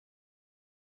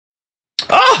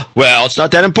Well, it's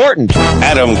not that important.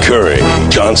 Adam Curry,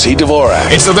 John C.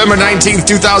 Dvorak. It's November 19th,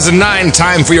 2009.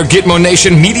 Time for your Gitmo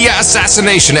Nation Media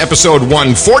Assassination, episode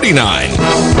 149.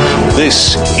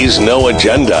 This is No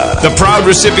Agenda. The proud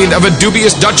recipient of a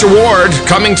dubious Dutch award,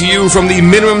 coming to you from the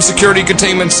Minimum Security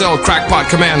Containment Cell Crackpot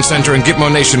Command Center in Gitmo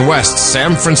Nation West,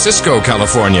 San Francisco,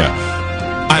 California.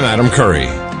 I'm Adam Curry.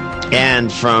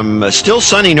 And from still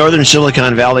sunny northern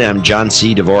Silicon Valley, I'm John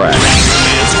C. Dvorak.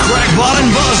 It's Crackpot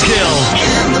and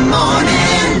Buzzkill in the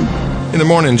morning. In the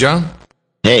morning, John.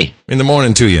 Hey. In the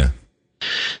morning to you.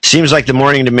 Seems like the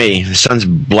morning to me. The sun's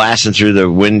blasting through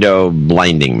the window,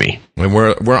 blinding me. And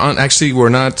we're on. Actually, we're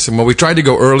not. Well, we tried to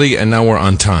go early, and now we're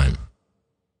on time.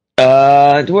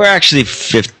 We're actually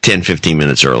 10, 15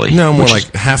 minutes early. No, more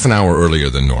like half an hour earlier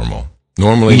than normal.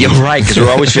 Normally, you're right, because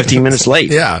we're always 15 minutes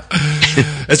late. Yeah,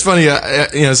 it's funny.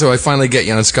 So I finally get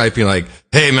you on Skype. You're like,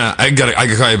 "Hey, man, I gotta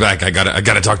call you back. I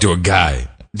gotta talk to a guy."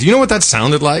 Do you know what that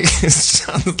sounded like? It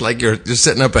sounded like you're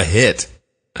setting up a hit.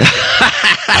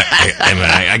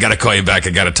 I gotta call you back. I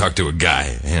gotta talk to a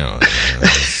guy. You know.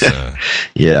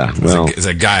 Yeah. Well, it's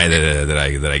a guy that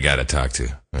I gotta talk to.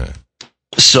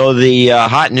 So the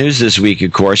hot news this week,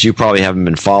 of course, you probably haven't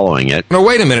been following it. No,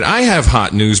 wait a minute. I have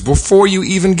hot news before you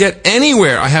even get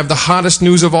anywhere. I have the hottest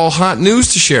news of all hot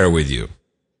news to share with you.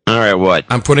 All right, what?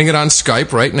 I'm putting it on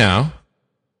Skype right now.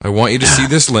 I want you to see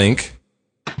this link.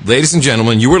 Ladies and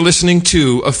gentlemen, you are listening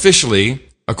to, officially,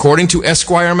 according to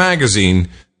Esquire magazine,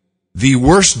 the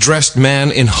worst dressed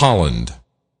man in Holland.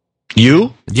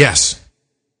 You? Yes.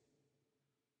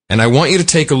 And I want you to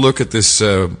take a look at this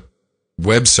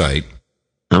website.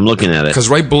 I'm looking at it. Because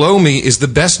right below me is the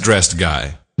best dressed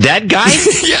guy. That guy?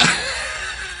 Yeah.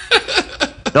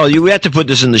 No, we have to put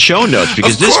this in the show notes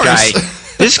because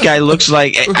this guy looks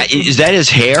like, is that his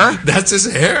hair? That's his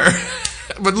hair.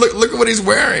 But look at what he's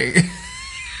wearing.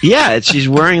 Yeah, he's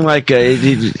wearing like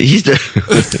he's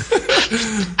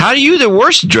the. How are you the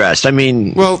worst dressed? I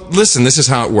mean, well, listen, this is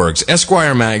how it works.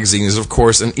 Esquire magazine is, of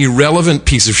course, an irrelevant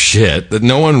piece of shit that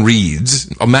no one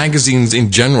reads. Magazines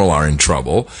in general are in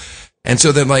trouble. And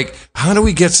so they're like, how do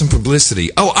we get some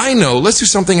publicity? Oh, I know. Let's do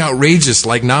something outrageous,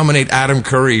 like nominate Adam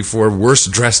Curry for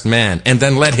worst dressed man, and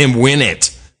then let him win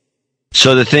it.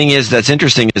 So the thing is, that's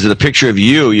interesting, is the picture of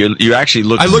you actually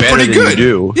look better pretty than good. you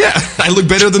do. Yeah, I look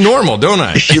better than normal, don't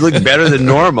I? You look better than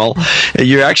normal. And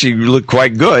you actually look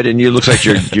quite good, and you look like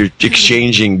you're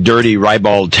exchanging dirty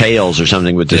ribald tales or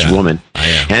something with this woman. I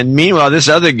am. And meanwhile, this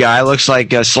other guy looks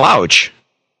like a slouch.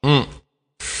 Who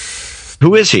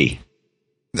is he?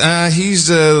 He's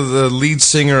the lead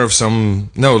singer of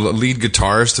lead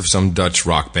guitarist of some Dutch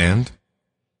rock band.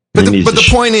 But the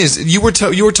point is, you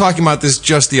were talking about this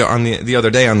just the other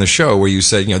day on the show, where you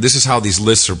said, this is how these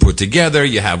lists are put together.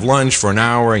 You have lunch for an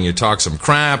hour and you talk some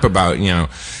crap about,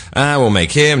 we'll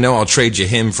make him. No, I'll trade you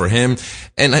him for him.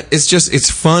 And it's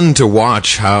fun to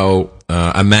watch how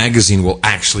a magazine will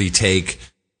actually take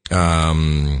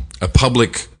a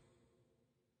public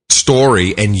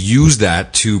story and use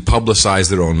that to publicize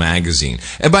their own magazine.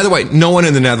 And by the way, no one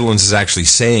in the Netherlands is actually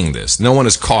saying this. No one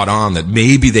has caught on that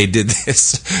maybe they did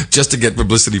this just to get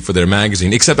publicity for their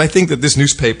magazine. Except I think that this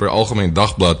newspaper, Algemeen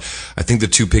Dagblad, I think the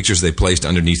two pictures they placed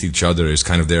underneath each other is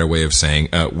kind of their way of saying,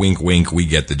 wink, wink, we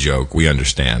get the joke. We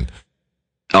understand.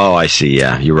 Oh, I see.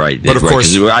 Yeah, you're right. But of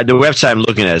course, the website I'm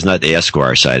looking at is not the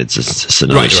Esquire site. It's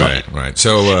another site. Right.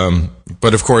 So,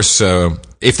 but of course,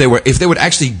 if they would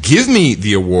actually give me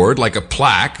the award, like a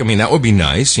plaque, I mean, that would be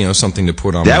nice. Something to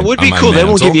put on. That would be cool. They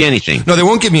won't give you anything. No, they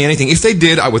won't give me anything. If they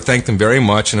did, I would thank them very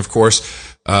much. And of course,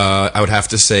 I would have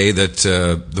to say that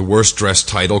the worst dressed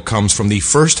title comes from the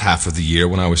first half of the year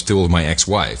when I was still with my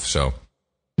ex-wife. So.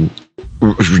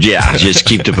 Yeah, just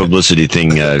keep the publicity thing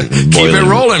boiling. Keep it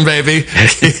rolling, baby.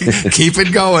 Keep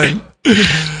it going.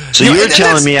 So you're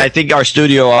telling me, I think our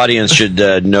studio audience should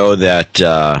know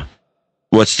that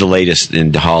what's the latest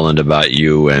in Holland about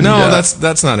you? And no,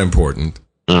 that's not important.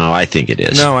 No, I think it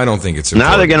is. No, I don't think it's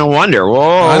important. Now they're going to wonder. Whoa,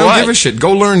 I don't give a shit.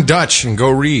 Go learn Dutch and go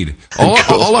read. All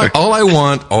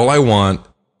I want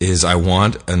is I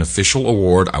want an official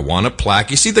award. I want a plaque.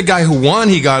 You see, the guy who won,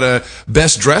 he got a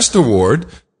best dressed award.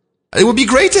 It would be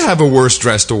great to have a worst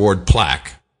dressed award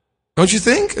plaque. Don't you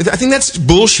think? I think that's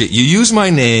bullshit. You use my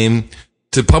name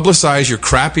to publicize your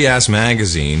crappy ass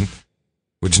magazine,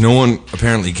 which no one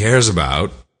apparently cares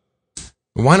about.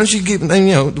 Why don't you give,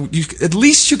 at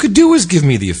least you could do is give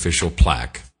me the official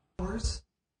plaque.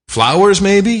 Flowers,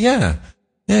 maybe? Yeah.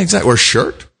 Yeah, exactly. Or a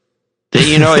shirt.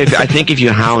 I think if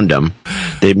you hound them,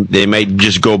 they may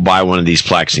just go buy one of these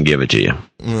plaques and give it to you.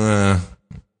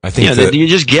 I think you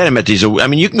just get them at these. I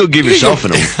mean, you can go give yourself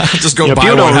an award. Just go buy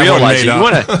people one. Don't realize it.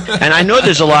 And I know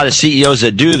there's a lot of CEOs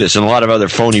that do this, and a lot of other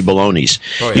phony balonies.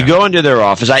 Oh, yeah. You go into their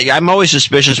office. I'm always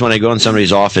suspicious when I go in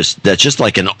somebody's office that's just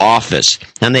like an office,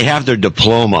 and they have their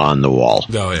diploma on the wall.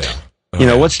 Oh yeah.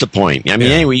 What's the point? I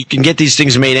mean, anyway, you can get these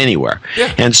things made anywhere.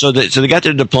 Yeah. And so they got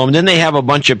their diploma. Then they have a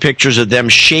bunch of pictures of them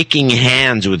shaking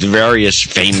hands with various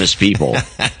famous people.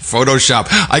 Photoshop.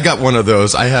 I got one of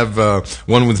those. I have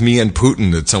one with me and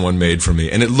Putin that someone made for me,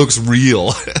 and it looks real.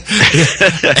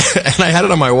 And I had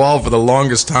it on my wall for the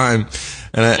longest time.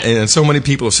 And so many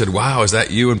people have said, "Wow, is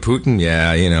that you and Putin?"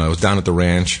 Yeah, I was down at the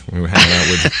ranch. We were hanging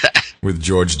out with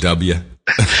George W.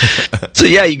 So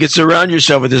you can surround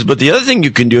yourself with this. But the other thing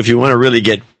you can do if you want to really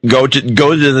go to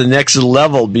the next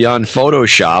level beyond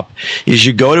Photoshop is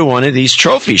you go to one of these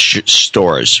trophy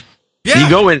stores. Yeah. You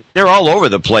go in; they're all over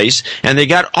the place, and they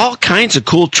got all kinds of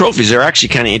cool trophies. They're actually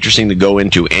kind of interesting to go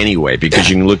into anyway because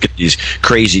you can look at these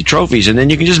crazy trophies, and then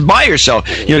you can just buy yourself.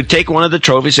 Take one of the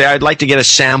trophies. Say, "I'd like to get a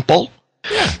sample."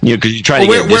 Yeah. Because you try to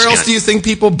get. Where else do you think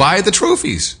people buy the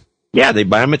trophies? Yeah, they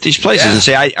buy them at these places and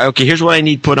say, okay, here's what I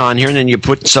need put on here. And then you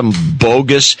put some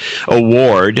bogus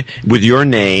award with your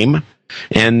name.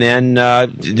 And then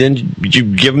you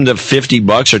give them the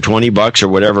 $50 or $20 or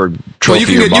whatever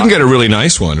trophy. Well, you can get a really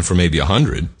nice one for maybe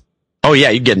 $100. Oh yeah,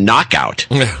 you get knockout.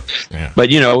 Yeah. But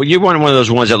you want one of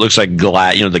those ones that looks like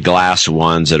glass, the glass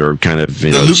ones that are kind of,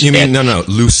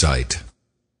 lucite.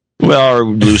 Well, or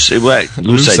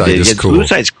lucite is cool.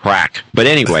 Lucite's crack. But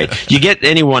anyway, you get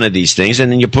any one of these things,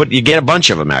 and then you get a bunch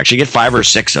of them, actually. You get 5 or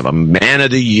 6 of them. Man of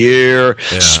the Year,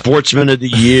 Sportsman of the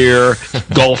Year,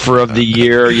 Golfer of the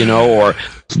Year, or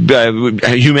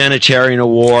humanitarian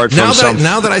award. Now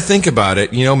that I think about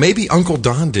it, maybe Uncle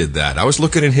Don did that. I was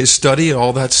looking in his study,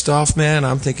 all that stuff, man.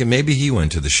 I'm thinking maybe he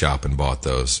went to the shop and bought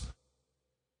those.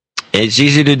 It's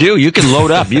easy to do. You can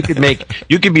load up. You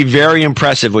could be very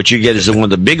impressive. What you get is one of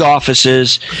the big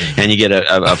offices, and you get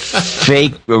a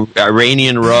fake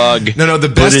Iranian rug. No, the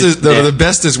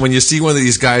best is when you see one of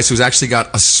these guys who's actually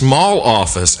got a small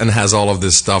office and has all of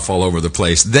this stuff all over the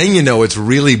place. Then you know it's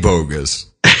really bogus.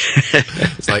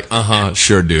 It's like,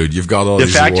 sure, dude, you've got all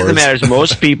these awards. The fact of the matter is,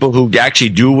 most people who actually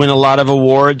do win a lot of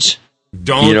awards.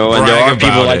 Don't and there are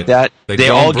people like that. They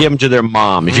all give them to their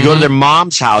mom. If you go to their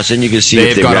mom's house, then you can see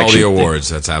they've got all the awards.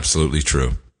 That's absolutely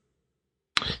true.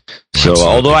 So,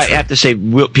 although I have to say,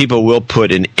 people will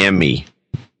put an Emmy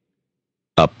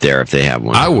up there if they have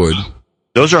one. I would.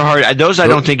 Those are hard. Those I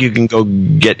don't think you can go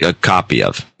get a copy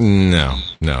of. No.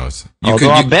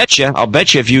 I'll bet you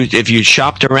if you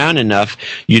shopped around enough,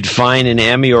 you'd find an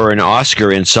Emmy or an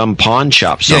Oscar in some pawn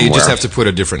shop somewhere. Yeah, you just have to put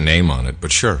a different name on it.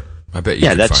 But sure. I bet you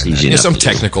could that's find easy that. enough Some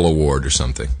technical award or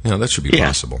something. That should be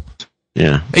possible.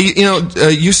 Yeah. Hey,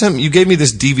 you gave me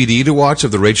this DVD to watch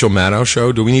of the Rachel Maddow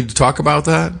show. Do we need to talk about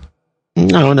that?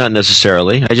 No, not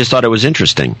necessarily. I just thought it was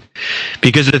interesting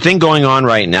because the thing going on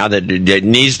right now that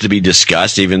needs to be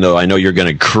discussed, even though I know you're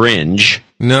going to cringe.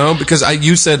 No, because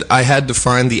you said I had to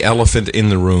find the elephant in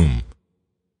the room.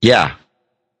 Yeah.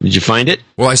 Did you find it?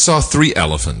 Well, I saw 3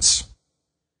 elephants.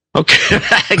 Okay,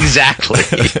 exactly.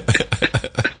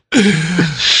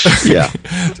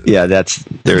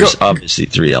 There's obviously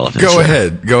 3 elephants.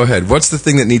 Go ahead. What's the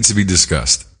thing that needs to be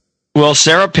discussed? Well,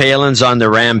 Sarah Palin's on the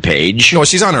rampage. No,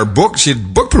 she's on her book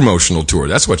promotional tour.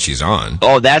 That's what she's on.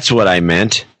 Oh, that's what I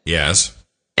meant. Yes.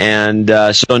 And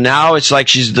so now it's like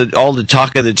she's all the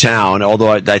talk of the town.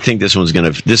 Although I think this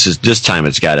time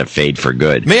it's got to fade for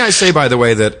good. May I say, by the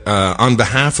way, that on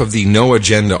behalf of the No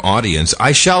Agenda audience,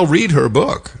 I shall read her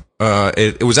book.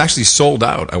 It was actually sold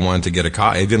out. I wanted to get a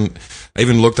copy. I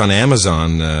even looked on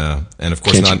Amazon, and of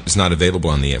course, it's not available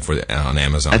on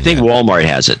Amazon. I think Walmart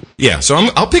has it. Yeah, so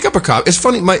I'll pick up a copy. It's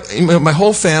funny. My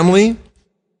whole family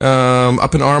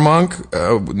up in Armonk,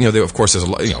 of course, there's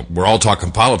a lot. We're all talking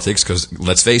politics because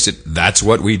let's face it, that's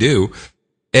what we do.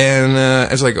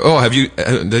 And it's like, oh, have you?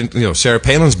 Sarah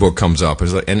Palin's book comes up,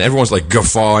 and everyone's like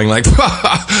guffawing, like,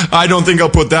 I don't think I'll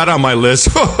put that on my list.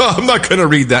 I'm not going to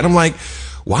read that. I'm like,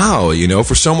 wow,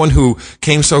 for someone who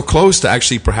came so close to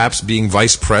actually perhaps being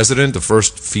vice president, the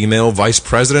first female vice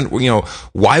president,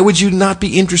 why would you not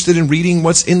be interested in reading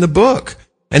what's in the book?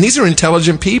 And these are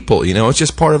intelligent people, it's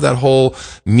just part of that whole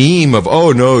meme of,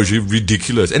 oh no, she's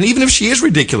ridiculous. And even if she is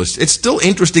ridiculous, it's still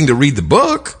interesting to read the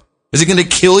book. Is it going to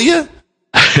kill you?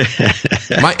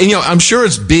 I'm sure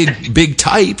it's big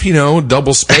type,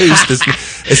 double spaced.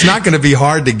 It's not going to be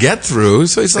hard to get through.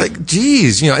 So it's like,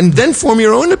 geez, and then form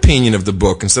your own opinion of the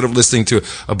book instead of listening to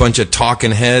a bunch of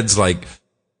talking heads like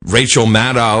Rachel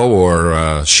Maddow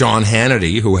or Sean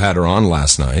Hannity, who had her on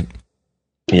last night.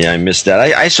 Yeah, I missed that.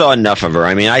 I saw enough of her.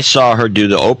 I mean, I saw her do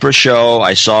the Oprah show.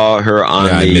 I saw her on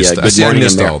I missed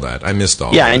America. all that. I missed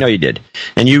all Yeah, that. I know you did.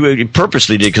 And you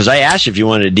purposely did, because I asked if you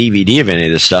wanted a DVD of any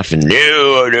of this stuff, and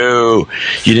no.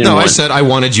 You didn't. No, I said I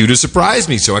wanted you to surprise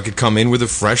me so I could come in with a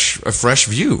fresh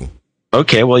view.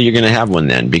 Okay, well, you're going to have one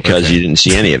then, because you didn't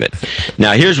see any of it.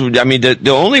 Now,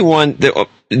 the only one,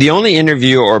 the only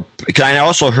interview, I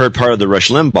also heard part of the Rush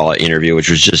Limbaugh interview, which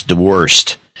was just the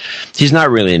worst. He's not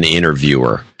really an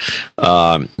interviewer.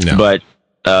 No. But,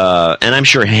 and I'm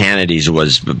sure Hannity's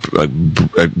was a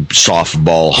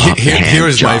softball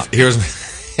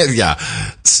yeah,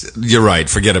 you're right.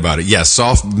 Forget about it. Yes,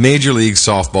 Major League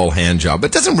softball hand job.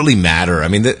 But it doesn't really matter. I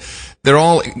mean, they're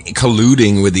all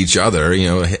colluding with each other. You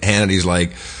know, Hannity's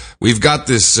like, we've got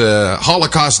this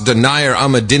Holocaust denier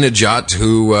Ahmadinejad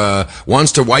who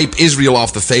wants to wipe Israel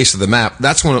off the face of the map.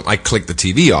 That's when I click the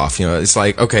TV off. You know, it's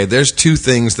like, okay, there's two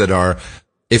things that are,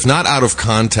 if not out of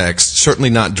context,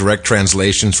 certainly not direct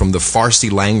translations from the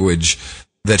Farsi language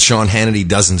that Sean Hannity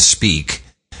doesn't speak.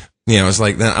 You know, it's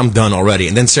like, I'm done already.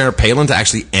 And then Sarah Palin to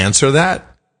actually answer that?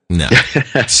 No.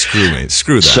 Screw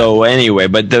that. So anyway,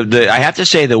 but I have to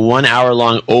say the 1 hour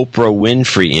long Oprah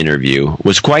Winfrey interview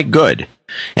was quite good.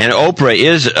 And Oprah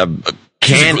is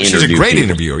she's a great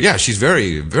interviewer. Yeah, she's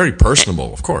very, very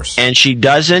personable, of course. And she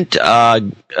doesn't,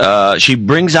 she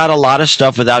brings out a lot of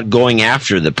stuff without going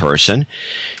after the person.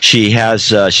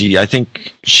 I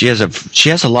think she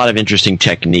has a lot of interesting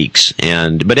techniques.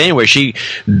 But anyway, she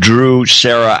drew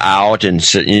Sarah out and,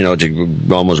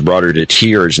 almost brought her to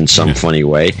tears in some funny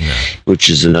way, which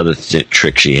is another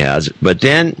trick she has. But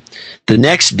then the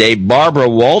next day, Barbara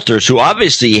Walters, who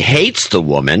obviously hates the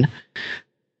woman,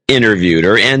 interviewed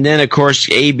her, and then of course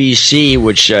ABC,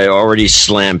 which I already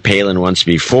slammed Palin once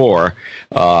before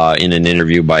in an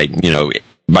interview by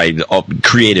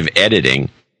creative editing.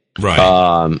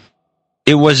 Right.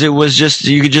 It was just,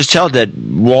 you could just tell that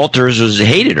Walters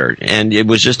hated her, and it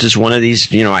was just as one of these,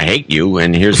 I hate you,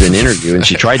 and here's an interview, and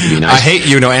she tried to be nice. I hate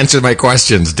you. No, answer my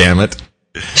questions, damn it.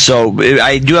 So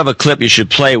I do have a clip you should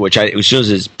play, which as soon as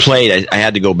it's played, I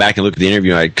had to go back and look at the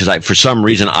interview because for some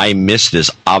reason I missed this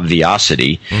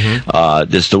obviosity.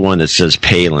 This is the one that says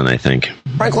Palin, I think.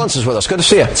 Frank Luntz is with us. Good to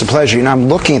see you. It's a pleasure. I'm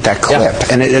looking at that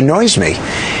clip, and it annoys me.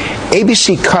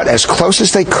 ABC cut as close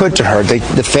as they could to her.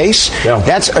 The face,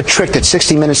 that's a trick that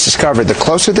 60 Minutes discovered. The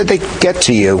closer that they get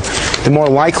to you, the more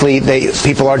likely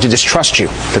people are to distrust you,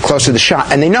 the closer the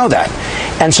shot. And they know that.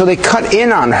 And so they cut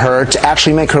in on her to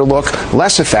actually make her look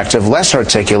less effective, less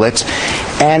articulate,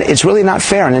 and it's really not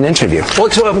fair in an interview.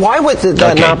 Well, so why would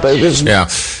that not be? Yeah.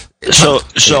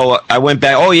 So I went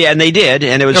back. Oh yeah, and they did,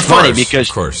 and it was funny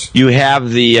because you have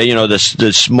the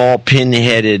the small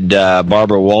pin-headed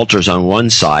Barbara Walters on one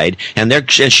side, and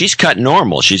she's cut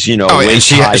normal. She's and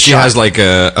she has like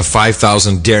a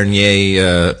 5,000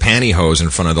 Dernier pantyhose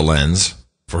in front of the lens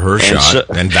for her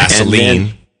shot, and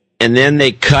Vaseline. And then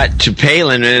they cut to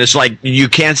Palin, and it's like you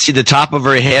can't see the top of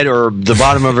her head or the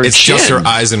bottom of her it's chin. It's just her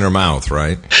eyes and her mouth,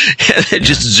 right? It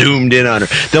just zoomed in on her.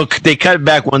 They cut it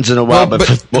back once in a while, but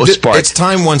for the most part. It's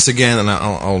time once again,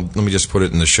 and let me just put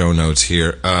it in the show notes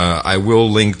here. I will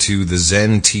link to the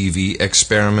Zen TV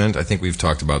experiment. I think we've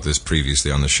talked about this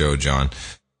previously on the show, John.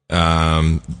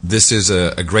 This is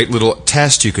a great little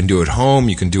test. You can do at home.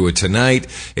 You can do it tonight.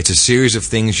 It's a series of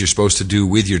things you're supposed to do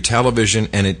with your television,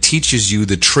 and it teaches you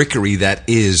the trickery that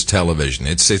is television.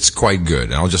 It's quite good.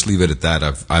 And I'll just leave it at that.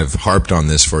 I've harped on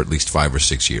this for at least 5 or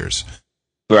 6 years.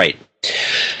 Right.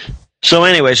 So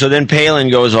anyway, then Palin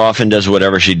goes off and does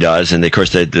whatever she does, and of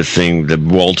course the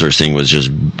Walters thing was just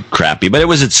crappy. But it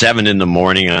was at 7 in the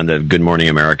morning on the Good Morning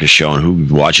America show, and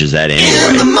who watches that anyway?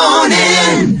 In the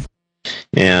morning.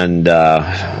 And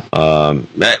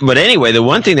but anyway, the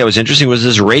one thing that was interesting was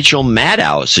this Rachel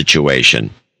Maddow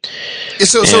situation.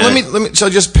 So let me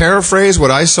just paraphrase what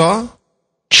I saw.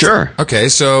 Sure. Okay,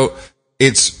 so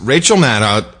it's Rachel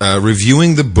Maddow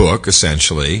reviewing the book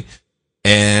essentially,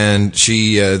 and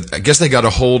she I guess they got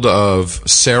a hold of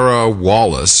Sarah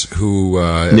Wallace, who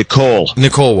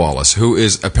Nicole Wallace, who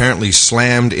is apparently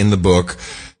slammed in the book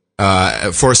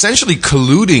for essentially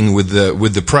colluding with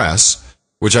the press.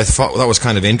 Which I thought that was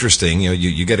kind of interesting.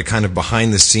 You get a kind of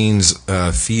behind the scenes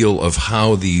feel of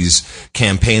how these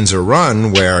campaigns are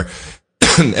run, where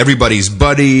everybody's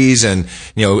buddies, and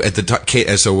at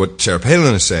the so what Sarah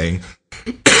Palin is saying,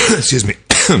 excuse me,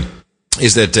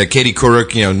 is that Katie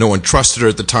Couric, no one trusted her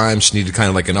at the time. She needed kind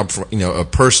of like a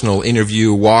personal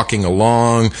interview, walking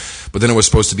along. But then it was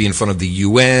supposed to be in front of the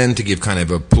UN to give kind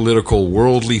of a political,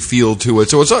 worldly feel to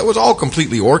it. So it was all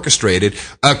completely orchestrated,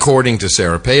 according to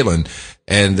Sarah Palin.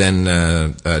 And then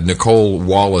Nicole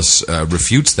Wallace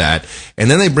refutes that. And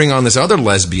then they bring on this other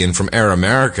lesbian from Air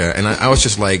America. And I was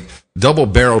just like,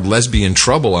 double-barreled lesbian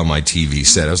trouble on my TV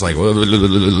set. I was like,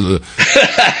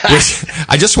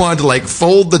 I just wanted to like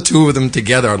fold the two of them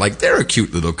together. Like, they're a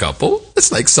cute little couple.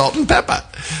 It's like salt and pepper.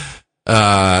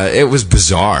 It was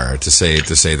bizarre to say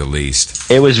the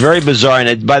least. It was very bizarre.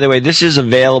 And by the way, this is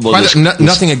available.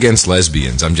 Nothing against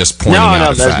lesbians. I'm just pointing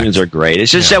out. No, lesbians are great.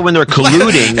 It's just that when they're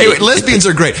colluding. Hey, lesbians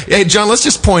are great. Hey, John, let's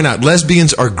just point out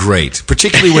lesbians are great,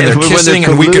 particularly when they're kissing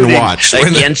and we can watch.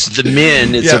 Against the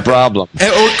men, it's a problem.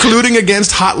 Or colluding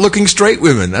against hot-looking straight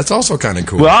women. That's also kind of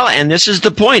cool. Well, and this is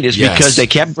the point, because they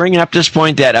kept bringing up this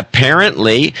point that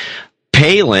apparently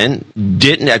Palin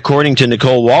didn't, according to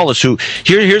Nicole Wallace, who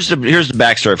here's the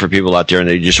backstory for people out there, and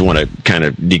they just want to kind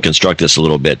of deconstruct this a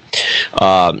little bit.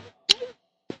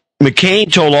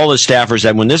 McCain told all his staffers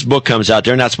that when this book comes out,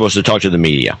 they're not supposed to talk to the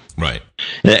media. Right.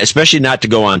 Especially not to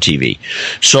go on TV.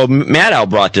 So Maddow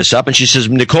brought this up, and she says,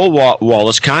 Nicole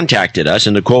Wallace contacted us,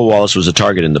 and Nicole Wallace was a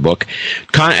target in the book,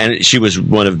 and she was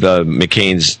one of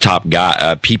McCain's top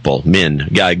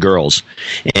girls.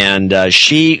 And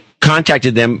she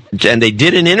contacted them, and they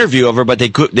did an interview of her, but they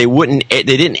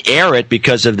didn't air it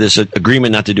because of this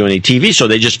agreement not to do any TV, so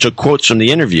they just took quotes from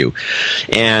the interview.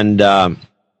 And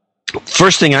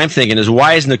first thing I'm thinking is,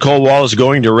 why is Nicole Wallace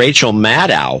going to Rachel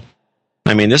Maddow?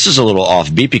 I mean, this is a little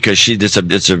offbeat because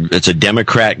it's a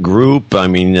Democrat group. I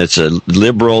mean, it's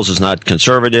liberals, it's not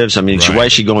conservatives. I mean, right. Why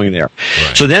is she going there?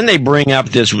 Right. So then they bring up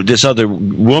this other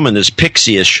woman, this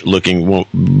pixie-ish looking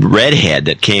redhead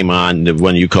that came on, the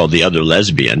one you called the other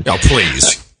lesbian. Oh,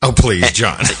 please,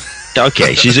 John.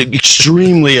 Okay, she's an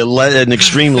extreme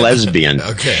lesbian.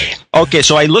 Okay,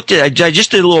 so I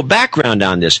just did a little background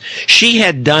on this. She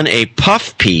had done a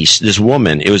puff piece, this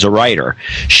woman, it was a writer.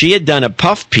 She had done a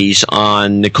puff piece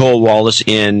on Nicole Wallace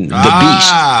in The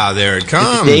Beast. Ah, there it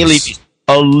comes. The Daily Beast.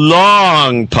 A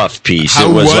long puff piece.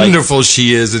 How wonderful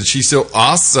she is, and she's so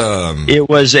awesome. It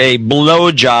was a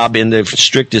blowjob in the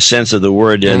strictest sense of the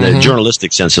word, in the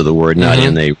journalistic sense of the word, not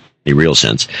in the real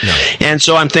sense. No. And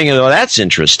so I'm thinking, oh, that's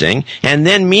interesting. And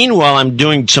then meanwhile, I'm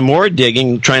doing some more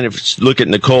digging, trying to look at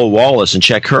Nicole Wallace and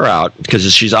check her out,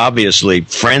 because she's obviously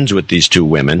friends with these two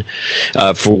women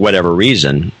for whatever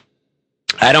reason.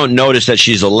 I don't notice that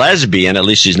she's a lesbian. At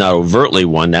least she's not overtly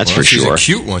one, that's for sure. She's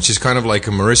a cute one. She's kind of like a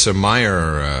Marissa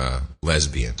Mayer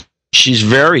lesbian. She's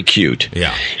very cute.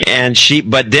 Yeah.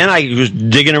 But then I was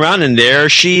digging around, and there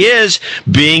she is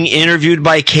being interviewed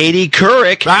by Katie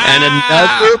Couric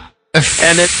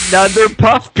and another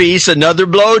puff piece, another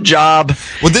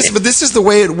blowjob. Well, this is the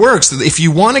way it works. If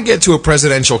you want to get to a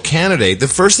presidential candidate, the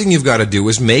first thing you've got to do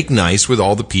is make nice with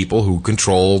all the people who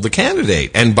control the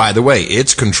candidate. And by the way,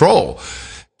 it's control.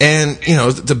 And,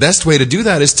 the best way to do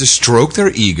that is to stroke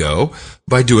their ego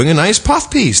by doing a nice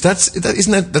puff piece. That's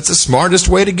the smartest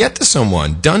way to get to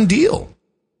someone. Done deal.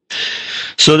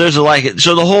 So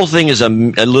so the whole thing is a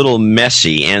little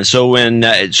messy. And so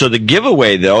so the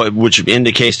giveaway, though, which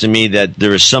indicates to me that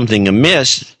there is something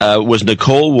amiss, was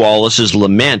Nicole Wallace's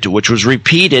lament, which was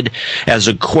repeated as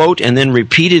a quote and then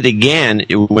repeated again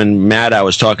when Maddow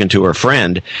was talking to her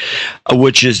friend,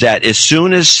 which is that as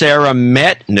soon as Sarah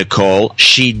met Nicole,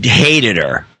 she hated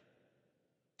her.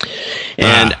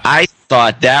 And I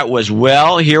thought that was,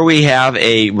 well, here we have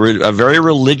a very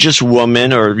religious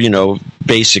woman, or,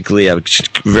 basically a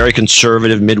very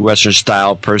conservative Midwestern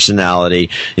style personality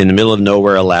in the middle of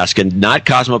nowhere, Alaska, not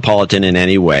cosmopolitan in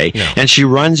any way. No. And she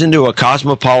runs into a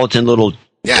cosmopolitan little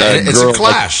it's a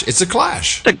clash. It's a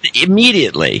clash.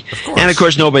 Immediately. And of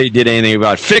course, nobody did anything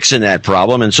about fixing that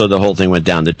problem, and so the whole thing went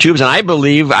down the tubes. And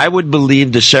I would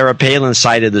believe the Sarah Palin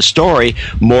side of the story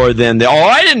more than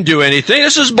I didn't do anything.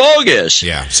 This is bogus.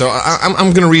 Yeah. So I'm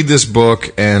going to read this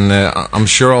book, and I'm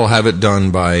sure I'll have it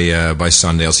done by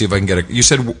Sunday. I'll see if I can get it. You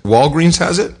said Walgreens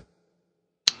has it?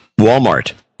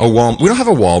 Walmart. Oh, we don't have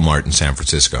a Walmart in San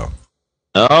Francisco.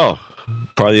 Oh,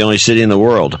 probably the only city in the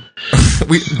world.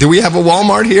 Do we have a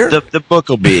Walmart here? The book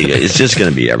will be. It's just going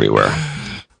to be everywhere.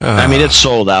 I mean, it's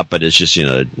sold out, but it's just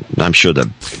I'm sure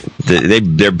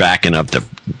they're backing up the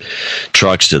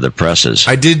trucks to the presses.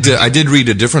 I did read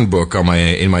a different book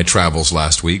in my travels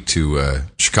last week to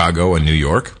Chicago and New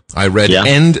York. I read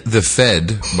End the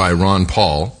Fed by Ron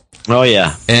Paul. Oh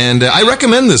yeah, and I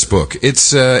recommend this book.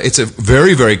 It's a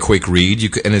very, very quick read.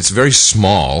 And it's very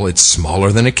small. It's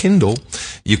smaller than a Kindle.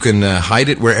 You can hide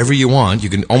it wherever you want. You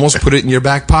can almost put it in your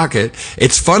back pocket.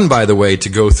 It's fun, by the way, to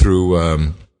go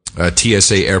through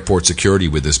TSA airport security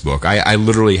with this book. I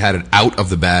literally had it out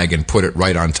of the bag and put it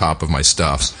right on top of my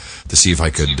stuff to see if I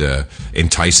could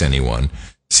entice anyone.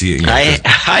 See,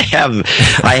 I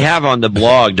have on the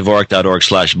blog,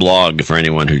 Dvorak.org/blog, for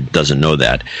anyone who doesn't know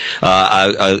that,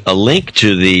 a link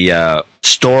to the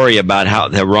story about how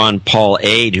the Ron Paul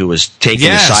aide who was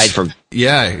taken aside from.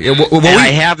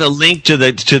 I have the link to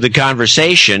the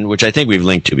conversation, which I think we've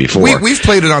linked to before. We've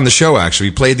played it on the show. Actually,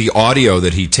 we played the audio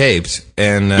that he taped,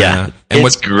 and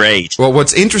it's great. Well,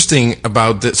 what's interesting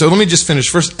about this? So let me just finish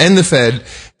first. End the Fed.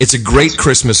 It's a great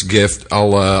Christmas gift.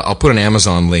 I'll put an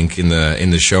Amazon link in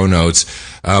the show notes,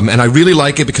 and I really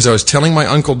like it because I was telling my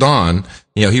Uncle Don.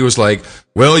 He was like,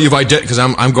 "Well, because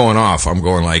I'm going off. I'm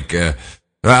going like."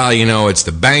 Well, it's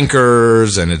the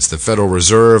bankers and it's the Federal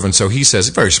Reserve. And so he says,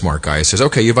 a very smart guy, he says,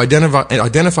 okay, you've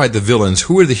identified the villains.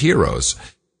 Who are the heroes?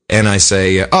 And I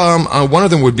say, one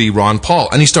of them would be Ron Paul.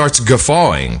 And he starts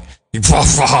guffawing.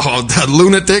 That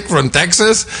lunatic from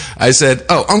Texas? I said,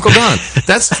 oh, Uncle Don,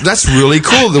 that's really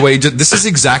cool. This is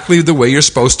exactly the way you're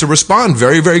supposed to respond.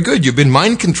 Very, very good. You've been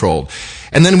mind controlled.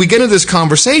 And then we get into this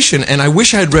conversation, and I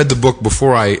wish I had read the book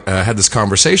before I had this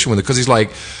conversation with him, because he's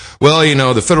like, well,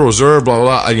 the Federal Reserve, blah,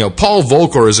 blah, blah. Paul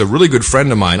Volcker is a really good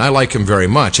friend of mine. I like him very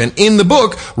much. And in the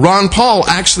book, Ron Paul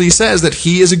actually says that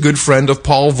he is a good friend of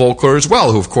Paul Volcker as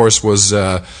well, who, of course,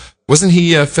 wasn't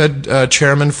he Fed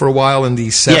chairman for a while in the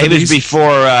 70s? Yeah, he was before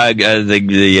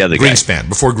the other Greenspan,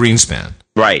 before Greenspan.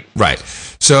 Right.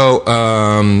 So,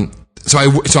 So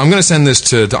I'm going to send this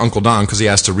to Uncle Don because he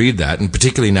has to read that, and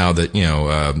particularly now that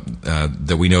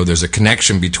that we know there's a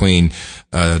connection between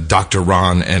Dr.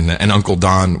 Ron and Uncle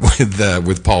Don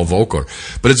with Paul Volcker.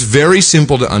 But it's very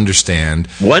simple to understand.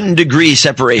 1 degree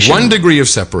separation. 1 degree of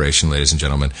separation, ladies and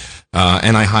gentlemen,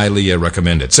 and I highly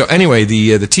recommend it. So anyway,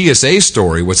 the TSA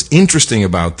story. What's interesting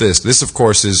about this, of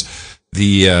course, is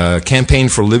the Campaign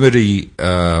for Liberty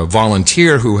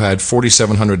volunteer who had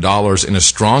 $4,700 in a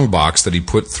strong box that he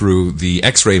put through the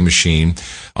X-ray machine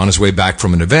on his way back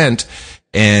from an event,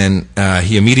 and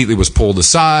he immediately was pulled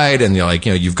aside, and they're like,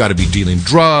 you've got to be dealing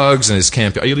drugs, and his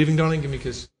campaign. Are you leaving, darling? Give me a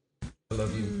kiss. I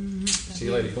love you. See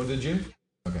you later. You going to the gym?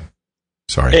 Okay.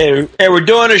 Sorry. Hey, we're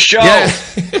doing a show. Yeah.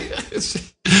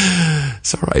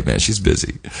 It's all right, man. She's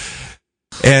busy.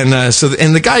 And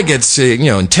the guy gets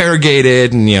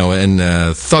interrogated and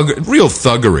real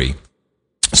thuggery.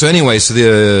 So anyway, so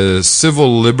the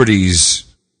civil liberties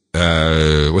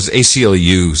was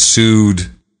ACLU sued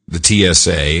the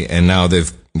TSA, and now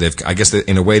they've I guess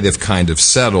in a way they've kind of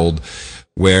settled,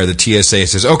 where the TSA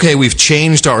says, okay, we've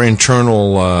changed our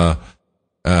internal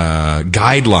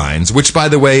guidelines, which, by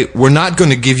the way, we're not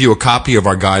going to give you a copy of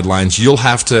our guidelines. You'll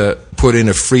have to put in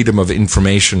a Freedom of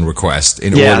Information request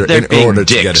in order to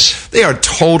get it. They are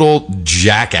total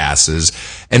jackasses.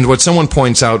 And what someone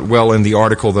points out well in the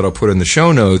article that I'll put in the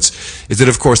show notes is that,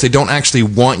 of course, they don't actually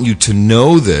want you to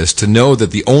know this, to know that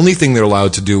the only thing they're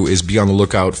allowed to do is be on the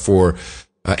lookout for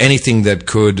anything that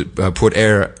could put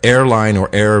airline or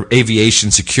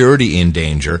aviation security in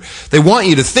danger. They want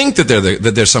you to think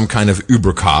that they're some kind of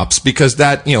Uber cops, because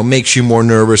that makes you more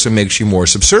nervous and makes you more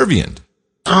subservient.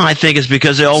 Oh, I think it's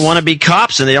because they all want to be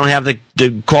cops and they don't have the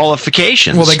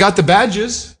qualifications. Well, they got the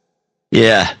badges.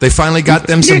 Yeah, they finally got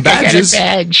them some badges.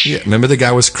 Badge. Yeah. Remember the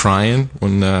guy was crying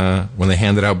when they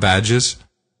handed out badges?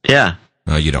 Yeah.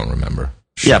 Oh, you don't remember?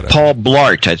 Shut up. Paul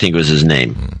Blart, I think was his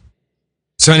name.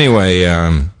 So anyway,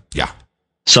 yeah.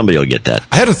 Somebody will get that.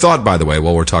 I had a thought, by the way,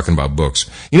 while we're talking about books.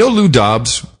 Lou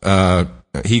Dobbs,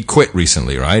 he quit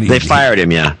recently, right? They fired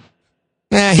him, yeah.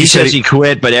 He says he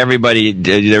quit, but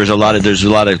there's a lot of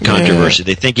controversy.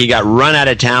 They think he got run out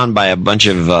of town by a bunch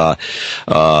of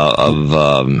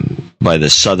by the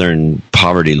Southern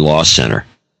Poverty Law Center.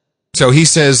 So he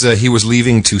says he was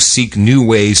leaving to seek new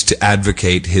ways to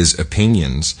advocate his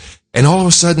opinions, and all of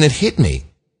a sudden it hit me.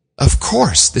 Of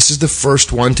course, this is the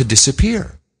first one to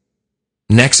disappear.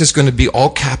 Next is going to be all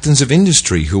captains of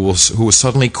industry who will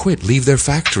suddenly quit, leave their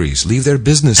factories, leave their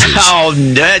businesses. Oh,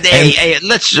 and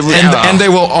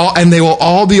they will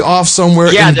all be off somewhere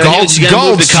in Gulch.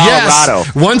 Colorado.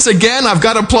 Yes. Once again, I've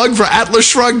got a plug for Atlas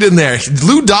Shrugged in there.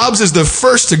 Lou Dobbs is the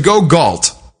first to go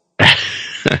Galt.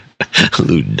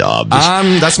 Lou Dobbs.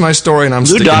 That's my story, and I'm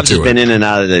sticking to it. Lou Dobbs has been in and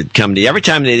out of the company. Every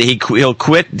time he'll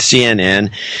quit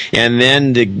CNN, and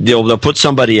then they'll put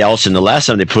somebody else in. The last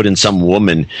time they put in some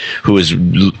woman who was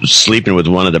sleeping with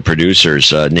one of the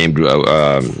producers named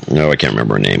I can't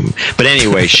remember her name. But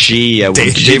anyway,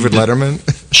 David Letterman.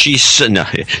 She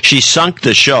sunk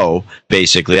the show,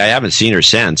 basically. I haven't seen her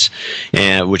since,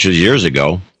 which was years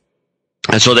ago.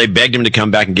 And so they begged him to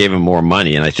come back and gave him more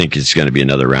money, and I think it's going to be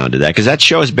another round of that, because that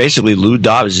show is basically Lou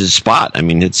Dobbs' spot. I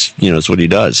mean, it's what he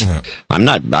does. Yeah.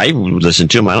 I listen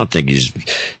to him. I don't think he's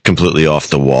completely off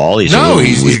the wall. He's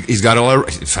got a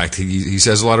lot in fact, he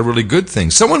says a lot of really good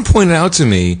things. Someone pointed out to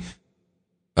me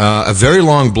a very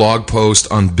long blog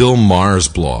post on Bill Maher's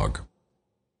blog.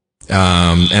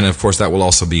 And of course that will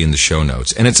also be in the show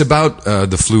notes. And it's about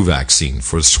the flu vaccine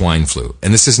for swine flu.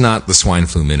 And this is not the Swine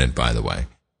Flu Minute, by the way.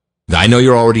 I know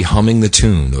you're already humming the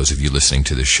tune, those of you listening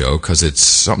to the show, because it's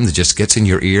something that just gets in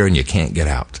your ear and you can't get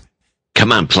out.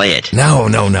 Come on, play it. No.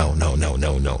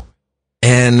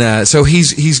 And so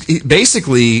he's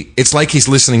basically, it's like he's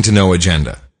listening to No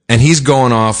Agenda. And he's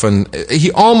going off, and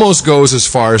he almost goes as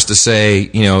far as to say,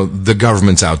 the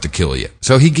government's out to kill you.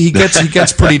 So he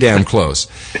gets pretty damn close.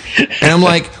 And I'm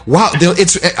like, wow,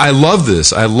 I love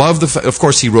this. I love of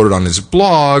course he wrote it on his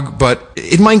blog, but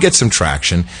it might get some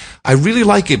traction. I really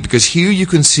like it because here you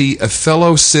can see a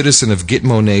fellow citizen of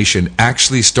Gitmo Nation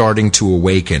actually starting to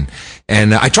awaken.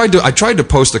 And I tried to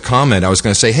post a comment. I was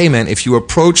going to say, hey man, if you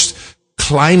approached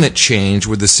climate change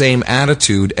with the same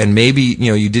attitude, and maybe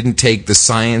you didn't take the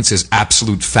science as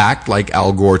absolute fact like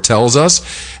Al Gore tells us,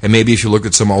 and maybe if you look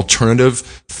at some alternative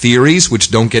theories which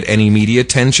don't get any media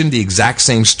attention, the exact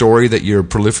same story that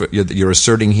you're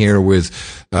asserting here with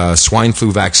swine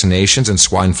flu vaccinations and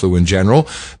swine flu in general,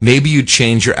 maybe you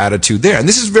change your attitude there. And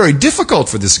this is very difficult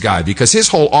for this guy because his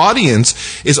whole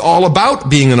audience is all about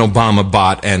being an Obama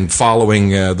bot and following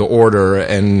the order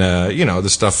and the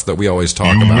stuff that we always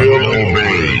talk about.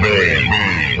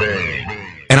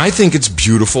 And I think it's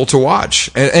beautiful to watch.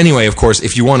 Anyway, of course,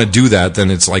 if you want to do that, then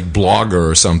it's like Blogger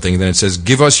or something. Then it says,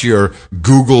 give us your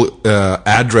Google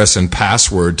address and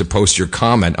password to post your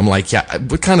comment. I'm like, yeah,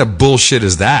 what kind of bullshit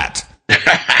is that?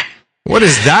 What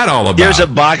is that all about? There's a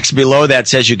box below that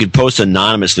says you could post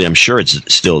anonymously. I'm sure it's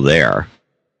still there.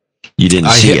 You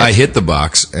didn't see it. I hit the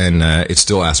box, and it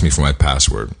still asked me for my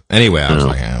password. Anyway, I was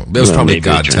like, it was probably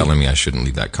God telling me I shouldn't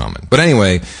leave that comment. But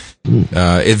anyway,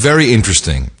 it's very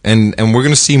interesting. And we're going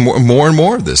to see more and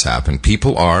more of this happen.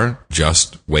 People are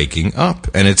just waking up,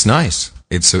 and it's nice.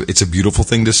 It's a beautiful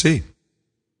thing to see.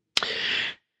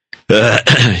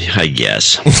 I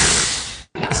guess.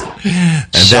 And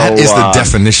that is the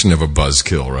definition of a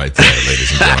buzzkill right there,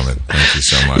 ladies and gentlemen. Thank you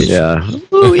so much. Yeah.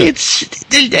 Ooh, it's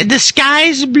the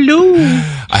sky's blue.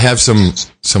 I have some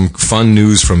fun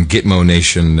news from Gitmo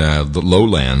Nation, the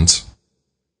lowlands.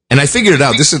 And I figured it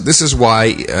out. This is why,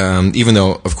 even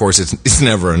though, of course, it's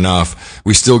never enough,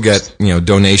 we still get,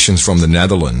 donations from the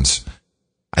Netherlands.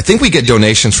 I think we get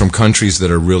donations from countries that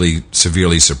are really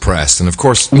severely suppressed. And of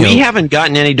course, we haven't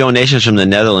gotten any donations from the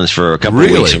Netherlands for a couple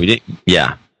of weeks. We didn't,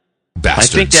 yeah.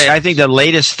 Bastards. I think the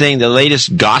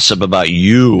latest gossip about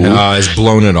you has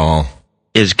blown it all.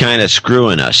 Is kind of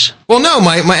screwing us. Well, no,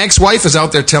 my ex-wife is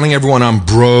out there telling everyone I'm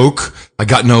broke. I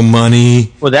got no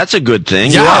money. Well, that's a good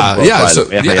thing. Yeah. So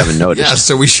I haven't noticed. Yeah,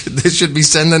 so they should be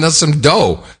sending us some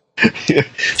dough.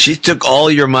 She took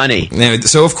all your money.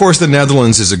 So, of course, the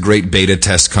Netherlands is a great beta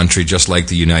test country, just like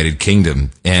the United Kingdom.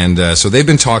 And so they've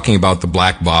been talking about the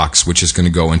black box, which is going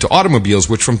to go into automobiles,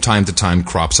 which from time to time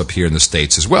crops up here in the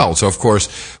States as well. So, of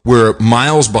course, we're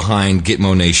miles behind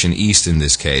Gitmo Nation East in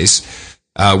this case.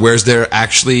 Whereas they're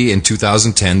actually, in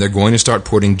 2010, they're going to start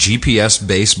putting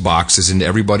GPS-based boxes into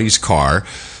everybody's car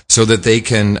so that they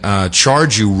can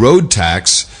charge you road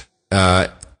tax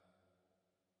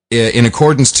in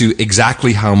accordance to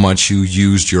exactly how much you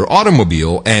used your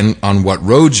automobile and on what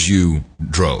roads you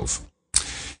drove.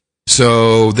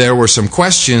 So there were some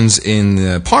questions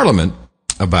in Parliament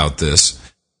about this,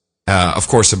 of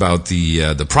course, about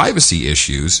the privacy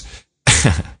issues.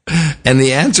 And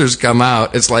the answers come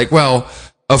out. It's like, well,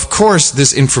 of course,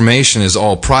 this information is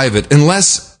all private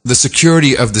unless the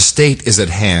security of the state is at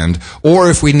hand, or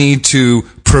if we need to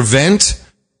prevent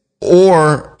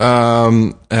or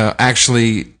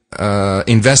actually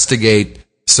investigate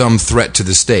some threat to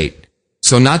the state.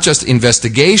 So not just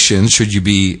investigation, should you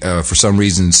be, for some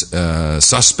reasons,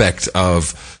 suspect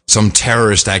of some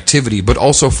terrorist activity, but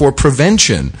also for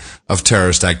prevention of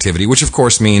terrorist activity, which of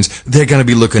course means they're going to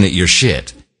be looking at your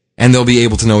shit. And they'll be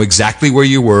able to know exactly where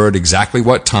you were at exactly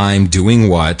what time, doing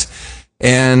what.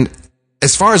 And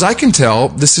as far as I can tell,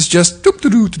 this is just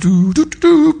everyone's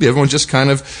just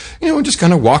kind of,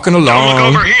 walking along.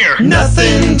 Don't look over here.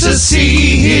 Nothing to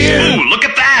see here. Ooh, look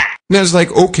at that. And it's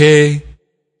like, okay.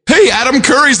 Hey, Adam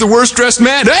Curry's the worst dressed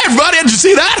man. Hey, everybody, did you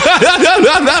see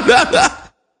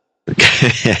that?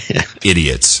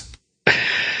 Idiots.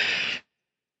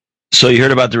 So you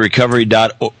heard about the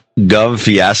recovery.gov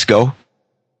fiasco?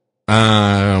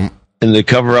 and the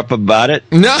cover up about it?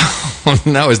 No.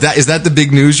 Is that the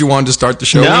big news you wanted to start the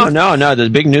show with? No. The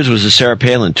big news was the Sarah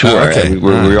Palin tour. Oh, okay.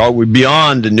 We're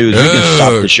beyond the news. We can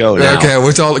stop the show now.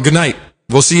 Okay, good night.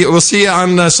 We'll see you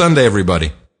on Sunday,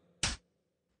 everybody.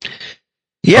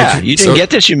 Yeah, okay, you didn't get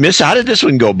this. You missed. How did this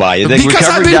one go by? Because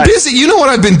I've been busy. You know what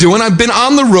I've been doing? I've been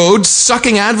on the road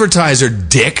sucking advertiser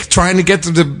dick, trying to get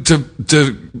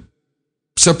to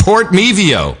support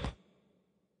Mevio.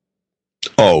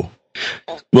 Oh,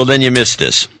 well, then you missed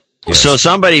this. Yes. So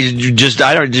somebody just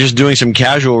doing some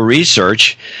casual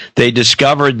research, they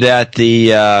discovered that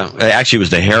actually it was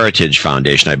the Heritage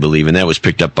Foundation, I believe, and that was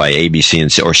picked up by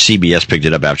ABC or CBS picked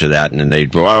it up after that, and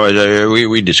then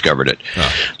we discovered it.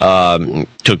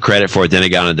 Took credit for it. Then it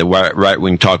got on the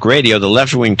right-wing talk radio. The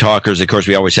left-wing talkers, of course,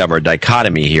 we always have our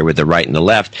dichotomy here with the right and the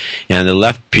left, and the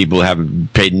left people have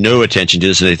paid no attention to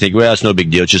this, and they think, well, it's no big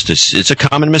deal. It's a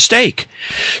common mistake.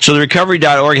 So the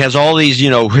recovery.org has all these,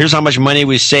 here's how much money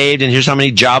we saved, and here's how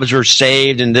many jobs were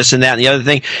saved, and this and that and the other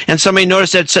thing. And somebody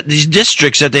noticed that these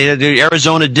districts that they had, the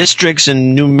Arizona districts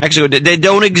and New Mexico, they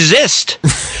don't exist.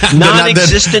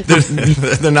 Non-existent.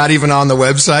 They're not even on the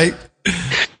website?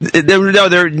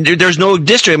 There's no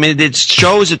district. I mean, it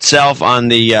shows itself on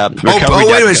the recovery.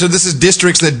 Wait a minute. So this is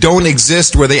districts that don't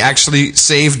exist where they actually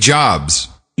save jobs.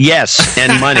 Yes,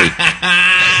 and money.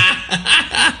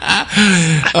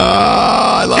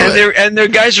 I love it. And their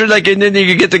guys are like, and then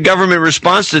you get the government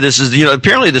response to this is,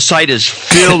 apparently the site is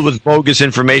filled with bogus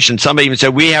information. Somebody even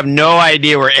said, we have no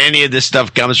idea where any of this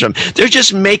stuff comes from. They're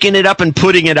just making it up and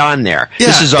putting it on there. Yeah,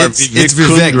 this is our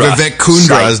Vivek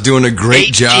Kundra is doing a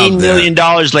great job $18 million,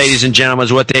 ladies and gentlemen,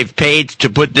 is what they've paid to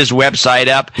put this website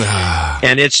up.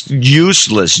 And it's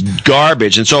useless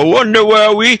garbage. And so I wonder,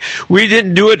 well, we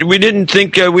didn't do it. We didn't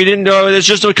think, we didn't know. It's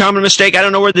just a common mistake. I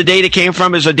don't know where the data came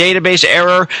from. It's a database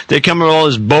error. They come with all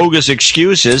these bogus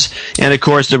excuses. And of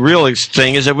course, the real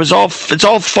thing is it's all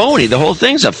phony. The whole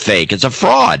thing's a fake. It's a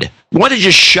fraud. Why don't you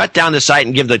just shut down the site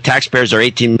and give the taxpayers their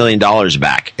 $18 million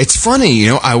back? It's funny,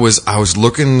 I was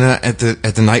looking at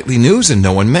the nightly news and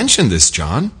no one mentioned this,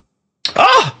 John.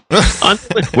 Oh,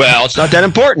 well, it's not that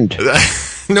important.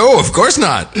 No, of course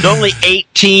not. It's only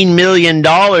 $18 million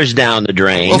down the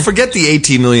drain. Well, forget the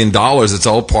 $18 million. It's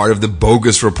all part of the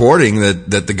bogus reporting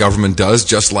that the government does,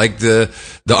 just like the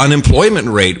unemployment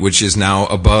rate, which is now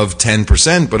above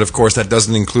 10%. But of course, that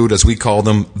doesn't include, as we call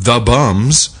them, the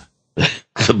bums.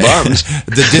 The bums.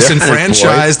 The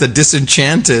disenfranchised, the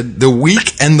disenchanted, the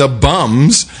weak, and the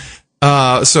bums.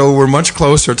 So we're much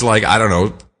closer to, like, I don't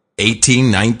know, 18,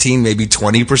 19, maybe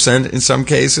 20% in some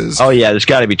cases. Oh, yeah, there's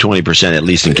got to be 20% at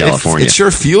least in California. It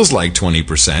sure feels like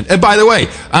 20%. And by the way,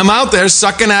 I'm out there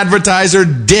sucking advertiser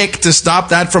dick to stop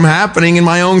that from happening in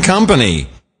my own company.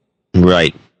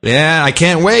 Right. Yeah, I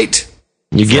can't wait.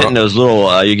 You're getting those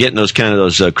little, you're getting those kind of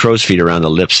those crow's feet around the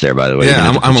lips there, by the way.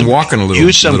 Yeah, I'm walking a little.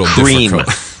 Use some little cream.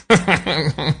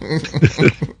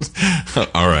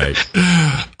 All right.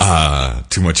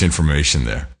 Too much information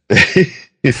there.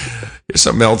 Here's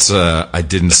something else I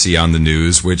didn't see on the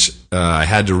news, which I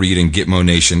had to read in Gitmo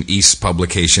Nation East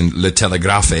publication Le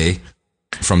Telegraphe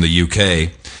from the UK.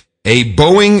 A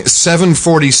Boeing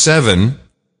 747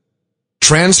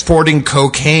 transporting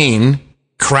cocaine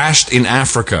crashed in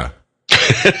Africa.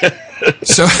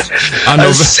 So a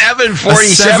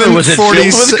 747 was it filled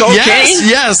with cocaine?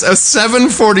 Yes, a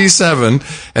 747,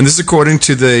 and this is according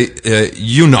to the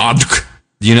UNODC,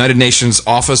 the United Nations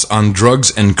Office on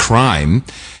Drugs and Crime.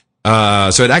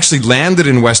 So it actually landed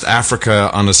in West Africa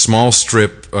on a small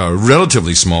strip,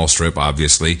 relatively small strip,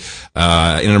 obviously, in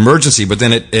an emergency, but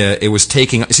then it was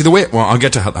taking, see the way, well, I'll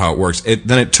get to how it works.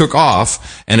 Then it took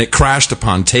off and it crashed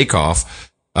upon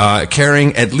takeoff,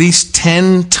 carrying at least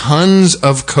 10 tons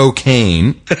of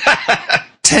cocaine.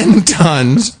 10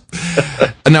 tons.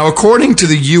 Now, according to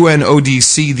the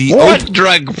UNODC, what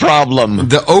drug problem?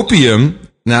 The opium.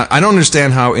 Now, I don't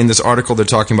understand how in this article they're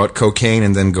talking about cocaine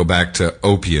and then go back to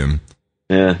opium.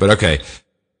 Yeah. But okay.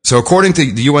 So according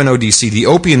to the UNODC, the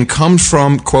opium comes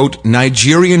from, quote,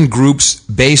 Nigerian groups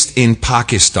based in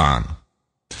Pakistan.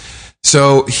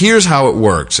 So here's how it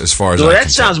works as far as I can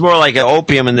that sounds more like an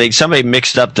opium, and somebody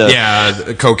mixed up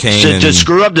the cocaine to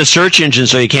screw up the search engine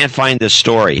so you can't find this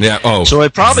story. Yeah. Oh, so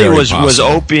it probably was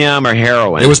opium or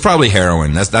heroin. It was probably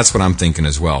heroin. That's what I'm thinking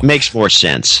as well. Makes more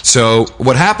sense. So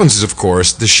what happens is, of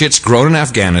course, the shit's grown in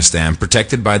Afghanistan,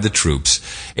 protected by the troops.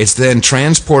 It's then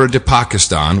transported to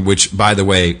Pakistan, which, by the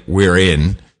way, we're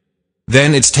in.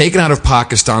 Then it's taken out of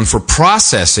Pakistan for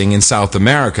processing in South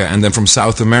America, and then from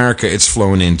South America it's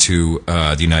flown into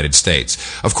the United States.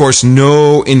 Of course,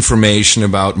 no information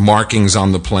about markings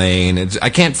on the plane. I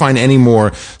can't find any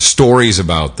more stories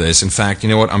about this. In fact, you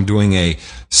know what? I'm doing a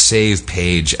save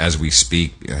page as we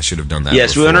speak. I should have done that.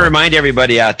 Yes, before. we want to remind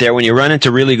everybody out there, when you run into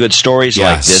really good stories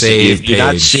like this, you're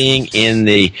not seeing in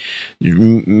the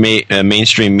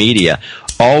mainstream media,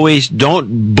 always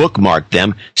don't bookmark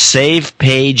them. Save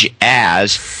page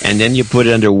as, and then you put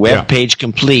it under web page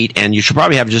complete, and you should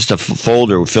probably have just a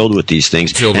folder filled with these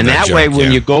things. And that way,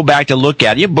 when you go back to look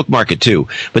at it, you bookmark it too.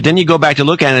 But then you go back to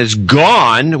look at it, it's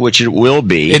gone, which it will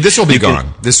be. This will be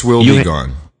gone. This will be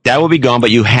gone. That will be gone,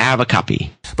 but you have a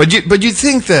copy. But you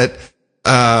think that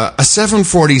a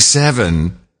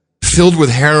 747 filled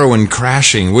with heroin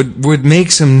crashing would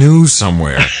make some news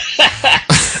somewhere?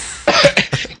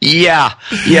 Yeah,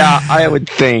 I would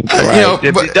think. Right?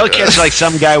 They'll catch like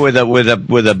some guy with a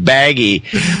baggie.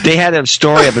 They had a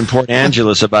story up in Port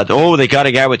Angeles about they got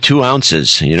a guy with 2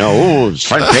 ounces.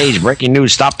 Front page breaking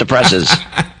news. Stop the presses.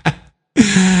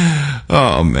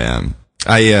 Oh man,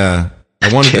 I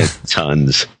wanted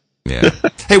tons. Yeah.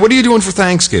 Hey, what are you doing for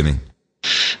Thanksgiving?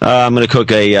 I'm going to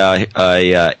cook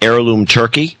a heirloom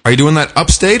turkey. Are you doing that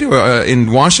upstate or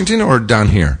in Washington or down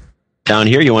here? Down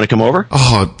here. You want to come over?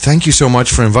 Oh, thank you so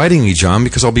much for inviting me, John,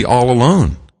 because I'll be all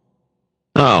alone.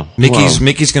 Oh,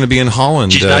 Mickey's going to be in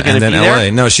Holland and then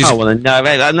LA. No, she's. Oh well, then,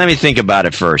 let me think about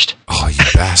it first. Oh, you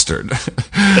bastard!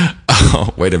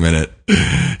 Oh, wait a minute.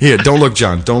 Here, don't look,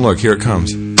 John. Don't look. Here it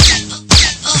comes.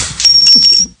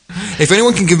 If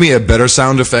anyone can give me a better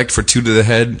sound effect for 2 to the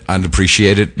head, I'd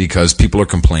appreciate it, because people are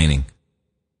complaining.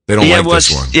 They don't like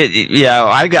this one.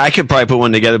 I could probably put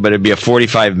one together, but it'd be a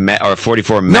 45 or a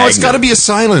 44 Magnum. No, it's got to be a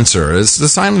silencer. The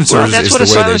silencer is the way they do it. That's what a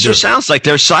silencer sounds like.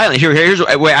 They're silent. Here's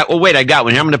wait, I got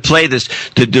one. Here, I'm going to play this.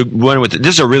 The one with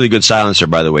this is a really good silencer,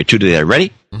 by the way. 2 to the head.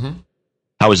 Ready? Mm-hmm.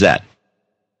 How was that?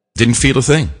 Didn't feel a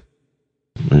thing.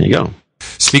 There you go.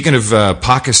 Speaking of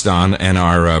Pakistan, and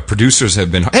our producers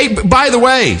have been... Hey, by the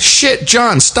way, shit,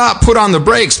 John, stop, put on the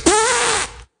brakes.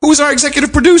 Who's our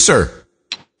executive producer?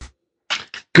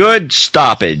 Good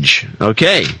stoppage.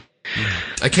 Okay.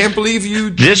 I can't believe you...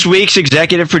 This week's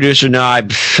executive producer, no, I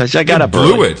got up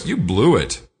early. You blew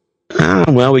it.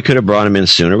 Well, we could have brought him in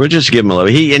sooner. We'll just give him a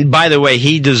little... And by the way,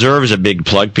 he deserves a big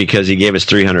plug because he gave us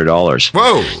 $300.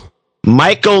 Whoa.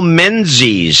 Michael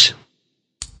Menzies.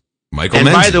 And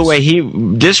by the way,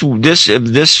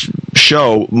 this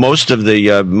show, most of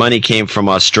the money came from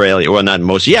Australia. Well, not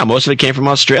most. Yeah, most of it came from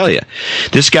Australia.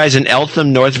 This guy's in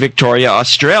Eltham, North Victoria,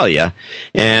 Australia,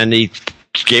 and he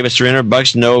gave us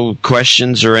 $300, no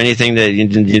questions or anything that you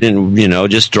didn't,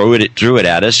 just threw it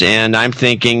at us. And I'm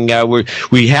thinking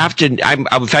we have to.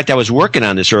 In fact, I was working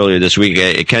on this earlier this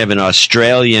week, kind of an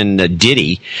Australian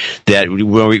ditty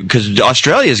because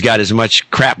Australia's got as much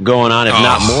crap going on, if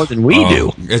not more, than we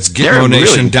do. It's Gitmo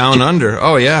Nation really, down under.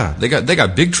 Oh yeah, they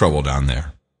got big trouble down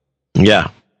there. Yeah.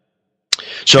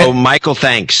 So, Michael,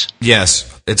 thanks.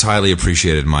 Yes, it's highly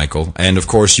appreciated, Michael. And, of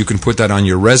course, you can put that on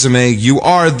your resume. You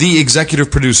are the executive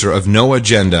producer of No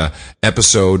Agenda,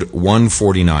 episode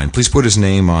 149. Please put his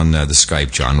name on the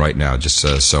Skype, John, right now, just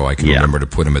so I can remember to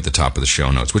put him at the top of the show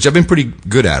notes, which I've been pretty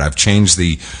good at. I've changed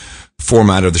the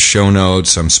format of the show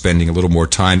notes. I'm spending a little more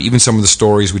time. Even some of the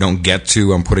stories we don't get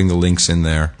to, I'm putting the links in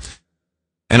there.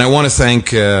 And I want to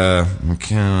thank,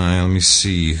 let me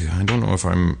see. I don't know if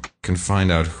I can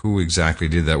find out who exactly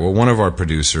did that. Well, one of our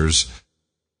producers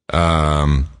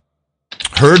heard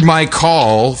my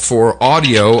call for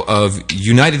audio of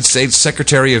United States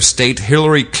Secretary of State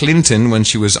Hillary Clinton when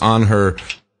she was on her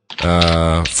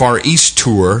Far East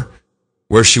tour,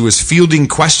 where she was fielding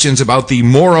questions about the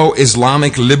Moro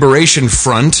Islamic Liberation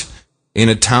Front in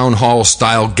a town hall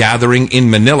style gathering in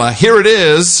Manila. Here it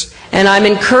is. And I'm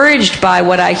encouraged by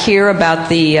what I hear about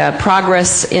the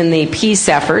progress in the peace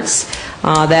efforts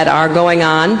that are going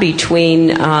on between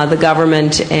the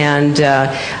government and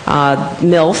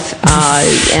MILF.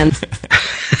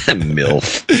 And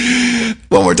MILF.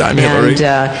 One more time, Hillary.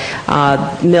 And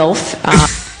MILF.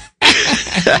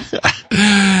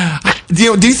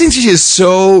 Do you think she is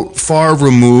so far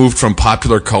removed from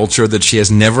popular culture that she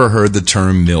has never heard the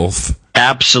term MILF?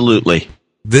 Absolutely.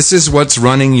 This is what's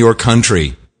running your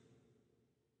country.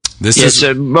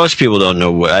 Most people don't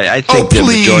know. I think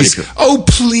please.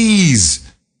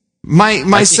 My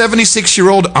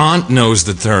 76-year-old aunt knows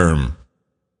the term.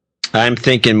 I'm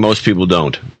thinking most people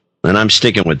don't, and I'm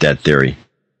sticking with that theory.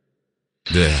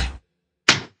 Yeah.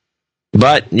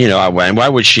 But why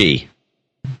would she?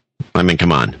 I mean,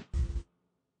 come on.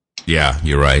 Yeah,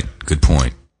 you're right. Good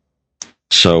point.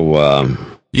 So,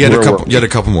 You had a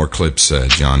couple more clips,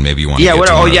 John. Maybe you want to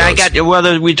get to one of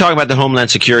those. We talked about the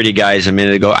Homeland Security guys a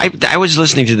minute ago. I was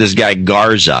listening to this guy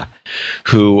Garza,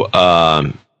 who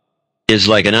is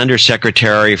like an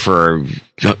undersecretary for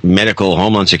medical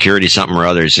Homeland Security, something or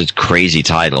other. It's a crazy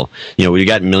title. You know, we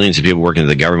got millions of people working in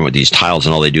the government with these titles,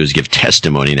 and all they do is give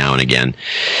testimony now and again.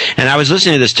 And I was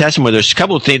listening to this testimony. There's a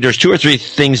couple of things. There's 2 or 3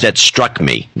 things that struck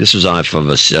me. This was off of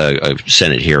a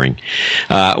Senate hearing.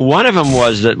 One of them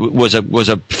was a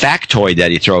factoid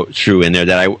that he threw in there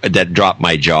that dropped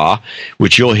my jaw,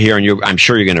 which you'll hear, and I'm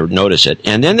sure you're going to notice it.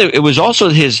 And then it was also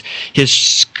his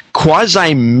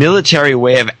quasi-military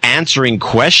way of answering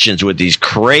questions with these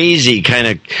crazy kind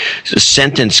of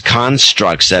sentence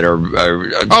constructs that are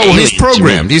he's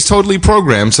programmed. He's totally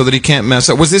programmed so that he can't mess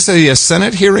up. Was this a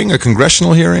Senate hearing, a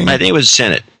congressional hearing? I think it was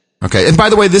Senate. Okay, and by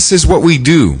the way, this is what we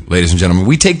do, ladies and gentlemen.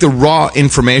 We take the raw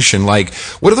information, like,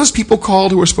 what are those people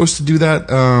called who are supposed to do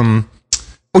that?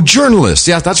 Journalists.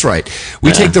 Yeah, that's right.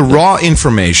 We take the raw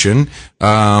information,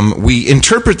 we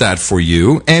interpret that for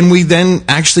you, and we then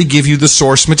actually give you the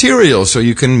source material so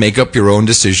you can make up your own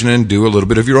decision and do a little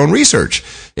bit of your own research.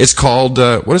 It's called,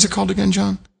 what is it called again,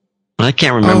 John? I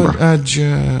can't remember.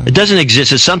 It doesn't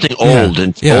exist. It's something old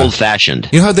and old-fashioned.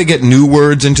 You know how they get new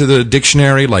words into the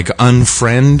dictionary, like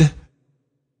unfriend?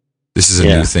 This is a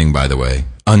new thing, by the way.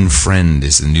 Unfriend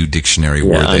is the new dictionary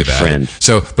word they've added.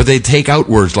 So, but they take out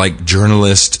words like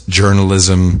journalist,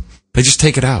 journalism. They just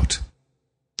take it out.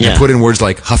 They put in words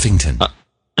like Huffington.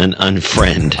 And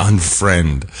unfriend.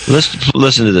 Unfriend.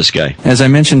 Listen to this guy. As I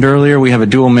mentioned earlier, we have a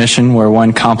dual mission where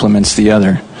one complements the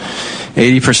other.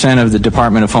 80% of the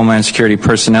Department of Homeland Security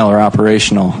personnel are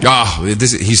operational.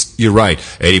 You're right.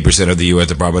 80% of the U.S.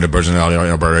 Department of Personnel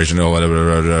are operational.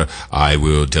 I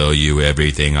will tell you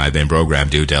everything I've been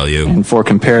programmed to tell you. And for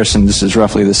comparison, this is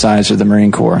roughly the size of the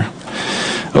Marine Corps.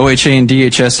 OHA and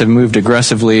DHS have moved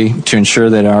aggressively to ensure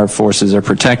that our forces are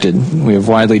protected. We have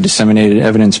widely disseminated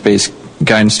evidence-based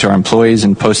guidance to our employees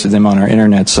and posted them on our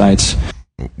internet sites.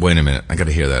 Wait a minute. I got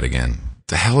to hear that again.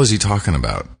 The hell is he talking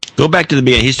about? Go back to the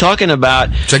beginning. He's talking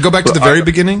about... Should I go back to the very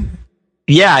beginning?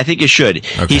 Yeah, I think you should.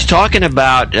 Okay. He's talking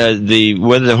about whether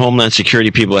the Homeland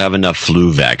Security people have enough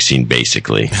flu vaccine,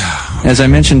 basically. As I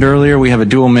mentioned earlier, we have a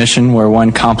dual mission where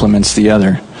one complements the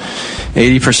other.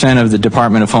 80% of the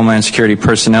Department of Homeland Security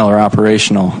personnel are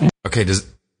operational. Okay,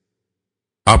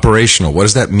 operational, what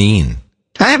does that mean?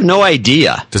 I have no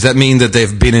idea. Does that mean that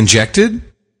they've been injected?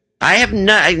 I have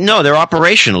no, they're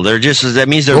operational. They're just, that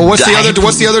means they're... Well, what's the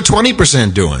other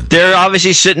 20% doing? They're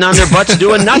obviously sitting on their butts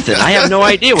doing nothing. I have no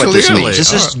idea what this means.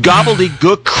 This is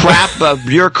gobbledygook crap of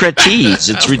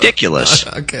bureaucratese. It's ridiculous.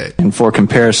 Okay. And for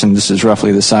comparison, this is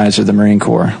roughly the size of the Marine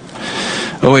Corps.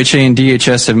 OHA and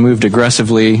DHS have moved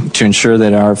aggressively to ensure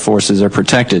that our forces are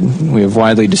protected. We have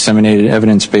widely disseminated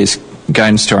evidence-based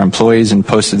guidance to our employees and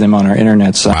posted them on our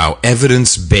internet site. Wow,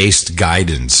 evidence-based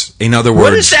guidance. In other words...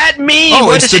 What does that mean?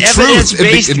 What is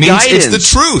evidence-based guidance? It's the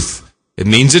truth. It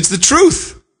means it's the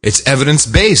truth. It's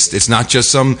evidence-based. It's not just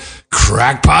some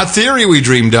crackpot theory we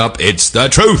dreamed up. It's the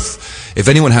truth. If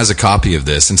anyone has a copy of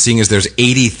this, and seeing as there's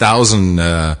 80,000...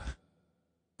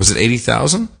 was it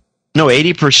 80,000? No,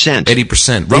 80%.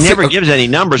 80%. He never gives any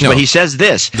numbers, but he says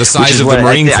this. The size of the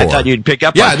Marine Corps. I thought you'd pick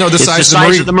up on. The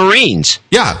size of the Marines.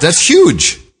 Yeah, that's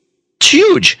huge. It's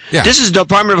huge. Yeah. This is the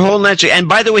Department of Homeland Security. And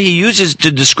by the way, he uses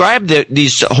to describe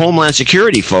these Homeland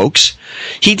Security folks,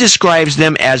 he describes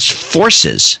them as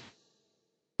forces.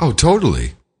 Oh,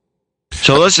 totally.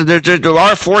 So listen,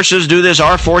 our forces do this,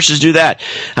 our forces do that.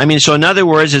 I mean, so in other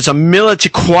words, it's a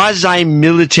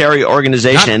quasi-military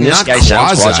organization, and this guy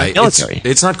sounds quasi-military.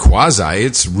 It's not quasi,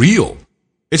 it's real.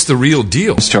 It's the real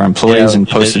deal. To our employees and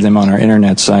posted them on our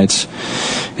internet sites.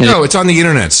 No, it's on the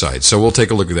internet site, so we'll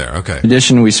take a look there. Okay. In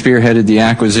addition, we spearheaded the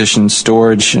acquisition,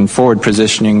 storage, and forward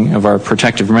positioning of our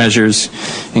protective measures,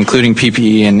 including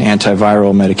PPE and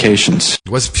antiviral medications.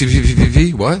 What's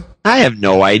PPE? What? I have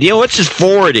no idea. What's his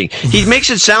forwarding? He makes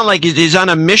it sound like he's on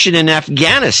a mission in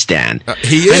Afghanistan.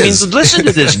 He is. I mean, listen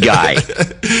to this guy.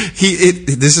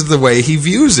 This is the way he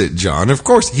views it, John. Of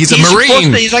course, he's a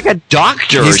Marine. He's like a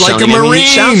doctor. He's or like something. a Marine.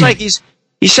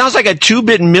 He sounds like a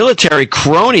two-bit military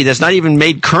crony that's not even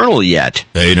made colonel yet.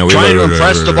 Hey, trying to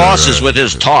impress the bosses with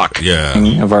his talk.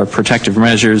 Yeah. Of our protective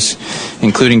measures,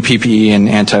 including PPE and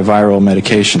antiviral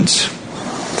medications.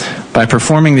 By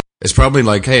performing the It's probably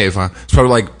like,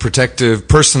 protective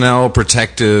personnel,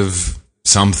 protective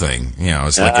something. You know,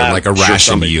 it's like a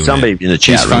ration unit. Somebody in the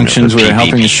chat These functions, we are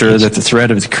helping ensure that the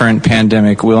threat of the current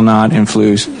pandemic will not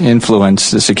influence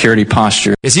the security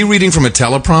posture. Is he reading from a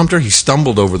teleprompter? He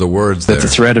stumbled over the words there. That the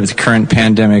threat of the current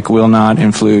pandemic will not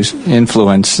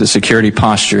influence the security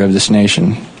posture of this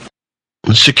nation.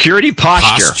 Security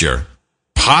posture.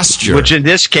 Posture. Which in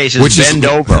this case is bend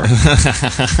over.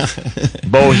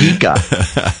 Bohica.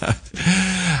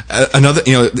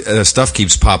 Another, stuff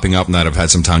keeps popping up now that I've had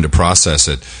some time to process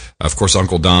it. Of course,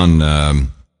 Uncle Don,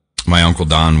 my Uncle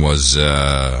Don was,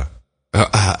 there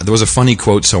was a funny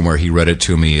quote somewhere. He read it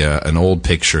to me, an old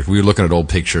picture. We were looking at old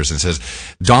pictures and it says,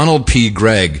 Donald P.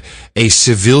 Gregg, a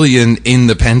civilian in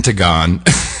the Pentagon.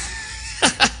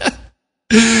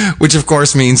 Which of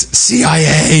course means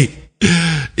CIA.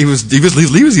 He was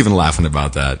even laughing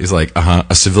about that. He's like,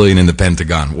 a civilian in the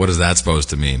Pentagon. What is that supposed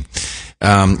to mean?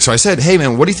 So I said, hey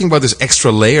man, what do you think about this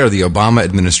extra layer the Obama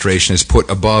administration has put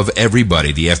above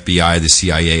everybody, the FBI, the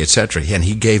CIA, etc.? And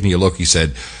he gave me a look. He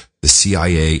said, the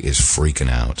CIA is freaking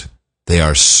out. They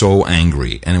are so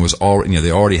angry. And it was all,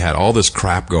 they already had all this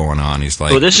crap going on. He's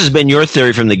like, well, this has been your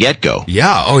theory from the get-go.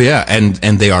 Yeah. Oh yeah. And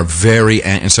they are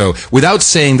and so without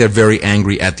saying they're very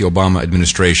angry at the Obama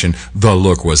administration, the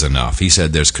look was enough. He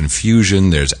said there's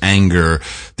confusion, there's anger,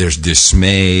 there's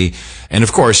dismay. And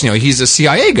of course, he's a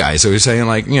CIA guy. So he's saying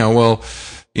like,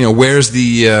 where's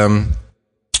the,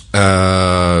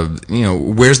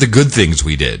 where's the good things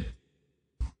we did?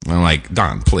 I'm like,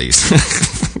 Don, please.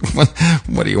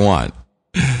 what do you want?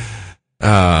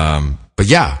 But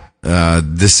yeah,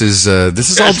 this is all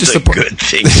just the good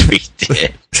things we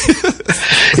did.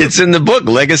 It's in the book,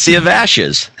 Legacy of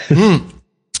Ashes.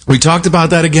 We talked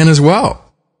about that again as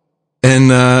well.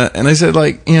 And I said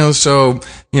like,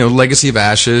 Legacy of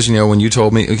Ashes, when you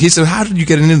told me, he said, how did you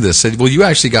get into this? I said, well, you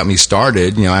actually got me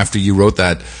started, after you wrote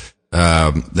that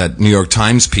New York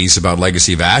Times piece about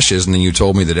Legacy of Ashes, and then you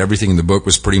told me that everything in the book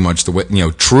was pretty much the way,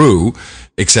 true,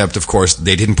 except of course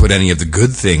they didn't put any of the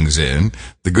good things in,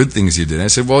 the good things you did. And I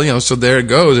said, well, so there it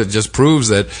goes. It just proves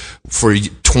that for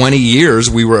 20 years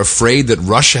we were afraid that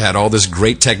Russia had all this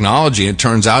great technology, and it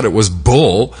turns out it was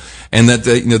bull, and that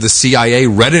the CIA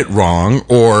read it wrong,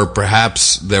 or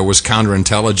perhaps there was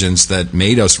counterintelligence that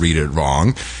made us read it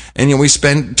wrong. And we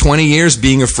spent 20 years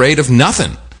being afraid of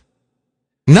nothing.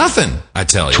 Nothing, I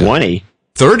tell you. 20?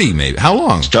 30 maybe. How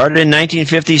long? Started in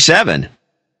 1957.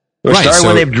 Right, started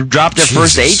when they dropped their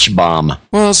first H-bomb.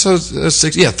 Well, so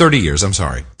 30 years, I'm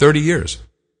sorry. 30 years.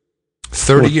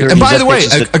 30 years. And by the way,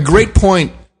 a great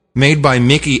point made by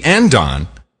Mickey and Don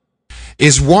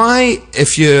is why,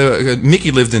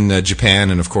 Mickey lived in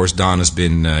Japan, and of course Don has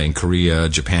been in Korea,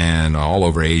 Japan, all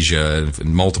over Asia,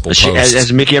 in multiple posts.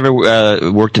 Has Mickey ever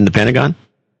worked in the Pentagon?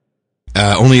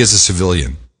 Only as a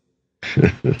civilian.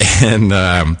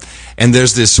 And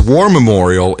there's this war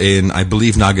memorial in, I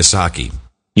believe, Nagasaki.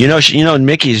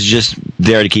 Mickey's just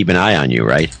there to keep an eye on you,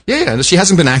 right? Yeah, she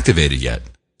hasn't been activated yet.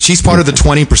 She's part of the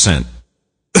 20%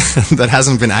 that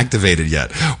hasn't been activated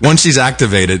yet. Once she's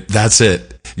activated, that's it.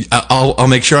 I'll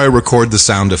make sure I record the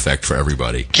sound effect for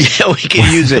everybody. Yeah, we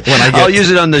can use it. I'll use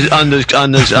it on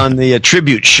the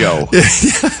tribute show.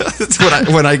 That's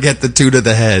when I get the two to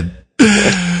the head.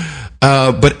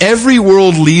 But every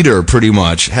world leader pretty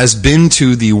much has been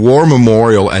to the war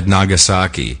memorial at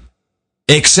Nagasaki,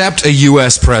 except a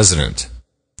U.S. president.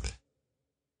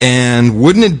 And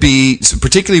wouldn't it be,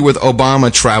 particularly with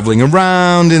Obama traveling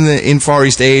around in Far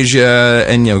East Asia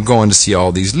and, going to see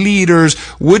all these leaders,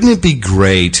 wouldn't it be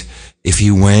great if he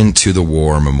went to the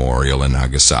war memorial in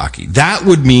Nagasaki? That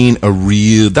would be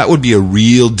a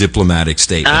real diplomatic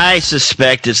statement. I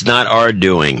suspect it's not our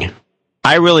doing.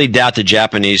 I really doubt the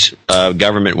Japanese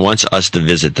government wants us to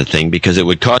visit the thing, because it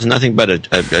would cause nothing but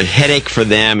a headache for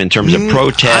them in terms of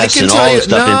protests and all the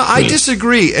stuff. No, I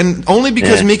disagree, and only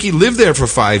because Mickey lived there for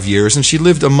 5 years and she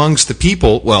lived amongst the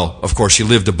people. Well, of course, she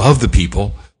lived above the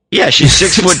people. Yeah, she's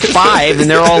 6'5", and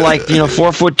they're all like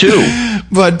 4'2".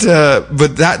 But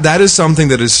that is something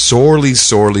that is sorely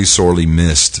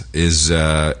missed. Is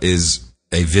a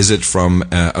visit from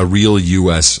a real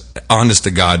U.S. honest to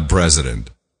God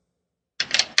president.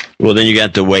 Well, then you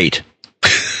got to wait.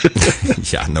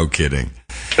 Yeah, no kidding.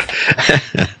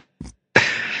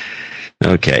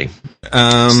 Okay.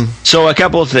 So a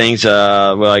couple of things.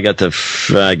 I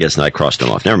guess I crossed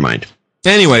them off. Never mind.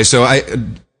 Anyway, so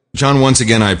John, once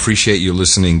again, I appreciate you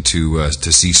listening to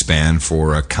C-SPAN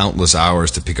for countless hours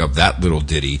to pick up that little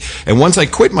ditty. And once I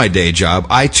quit my day job,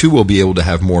 I too will be able to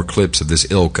have more clips of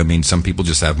this ilk. I mean, some people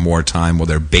just have more time while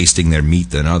they're basting their meat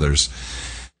than others.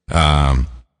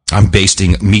 I'm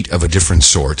basting meat of a different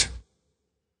sort.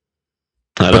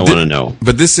 I don't want to know.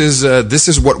 But this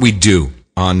is what we do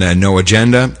on No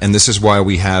Agenda, and this is why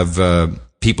we have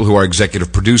people who are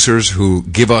executive producers who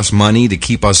give us money to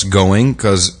keep us going,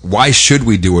 because why should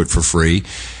we do it for free?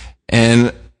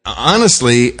 And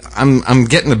honestly, I'm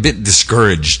getting a bit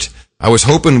discouraged I was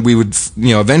hoping we would,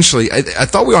 eventually, I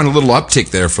thought we were on a little uptick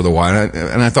there for the while,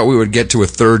 and I thought we would get to a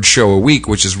third show a week,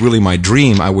 which is really my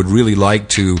dream. I would really like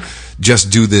to just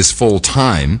do this full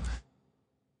time.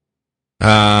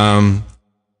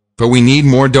 But we need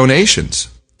more donations.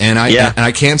 And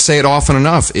I can't say it often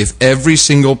enough. If every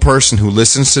single person who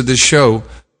listens to this show,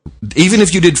 even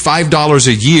if you did $5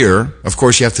 a year, of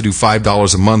course you have to do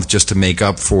 $5 a month just to make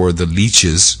up for the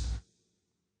leeches,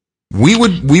 we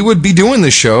would be doing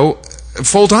this show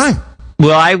full time.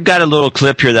 Well, I've got a little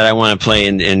clip here that I want to play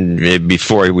in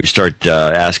before we start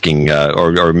asking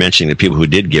or mentioning the people who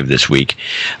did give this week.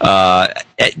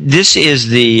 This is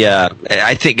the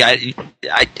I think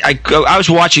I was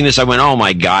watching this. I went, oh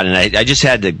my God, and I just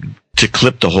had to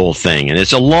clip the whole thing, and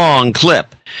it's a long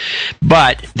clip.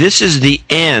 But this is the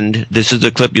end. This is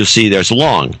the clip you'll see. There's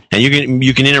long, and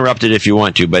you can interrupt it if you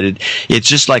want to, but it's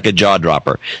just like a jaw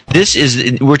dropper.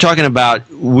 We're talking about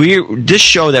this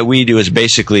show that we do is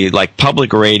basically like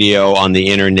public radio on the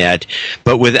internet,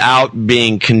 but without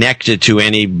being connected to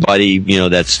anybody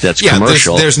that's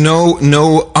commercial. There's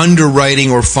no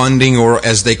underwriting or funding, or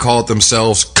as they call it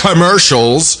themselves,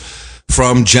 commercials.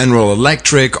 From General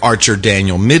Electric, Archer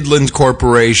Daniel Midland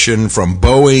Corporation, from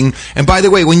Boeing. And by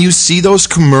the way, when you see those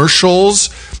commercials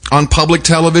on public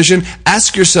television,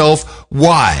 ask yourself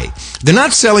why. They're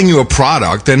not selling you a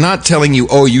product. They're not telling you,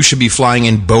 oh, you should be flying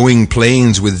in Boeing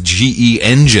planes with GE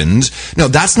engines. No,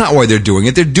 that's not why they're doing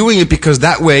it. They're doing it because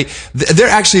that way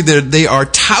they are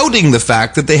touting the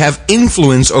fact that they have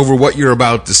influence over what you're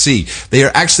about to see. They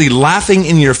are actually laughing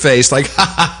in your face like, ha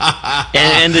ha ha ha.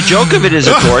 And the joke of it is,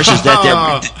 of course, is that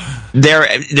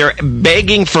they're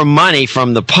begging for money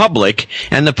from the public,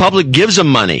 and the public gives them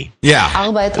money. Yeah. A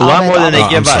lot more than they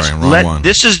give us.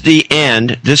 This is the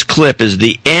end. This clip is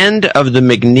the end of the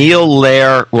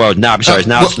McNeil-Lehrer. Well, now it's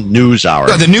the News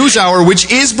Hour. The News Hour,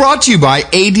 which is brought to you by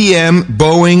ADM,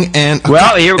 Boeing, and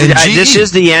GE. This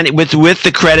is the end with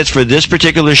the credits for this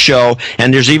particular show.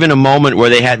 And there's even a moment where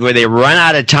they run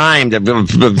out of time to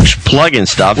plug in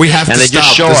stuff. We have to they stop.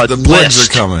 Just show the plugs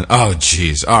are coming. Oh,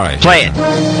 jeez. All right. Play it.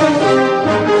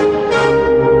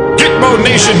 Gitmo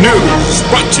Nation News,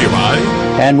 brought to you by.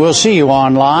 And we'll see you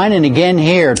online and again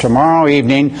here tomorrow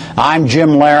evening. I'm Jim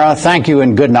Lehrer. Thank you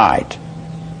and good night.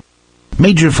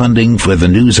 Major funding for the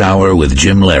News Hour with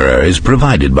Jim Lehrer is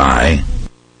provided by.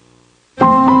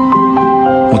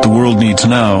 What the world needs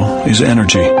now is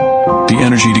energy. The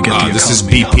energy to get the this is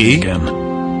economy BP again.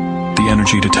 The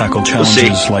energy to tackle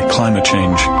challenges like climate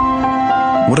change.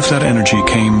 What if that energy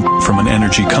came from an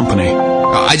energy company?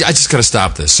 I just got to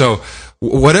stop this. So,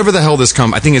 whatever the hell this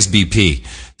I think it's BP.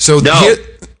 So,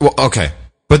 okay.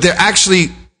 But they're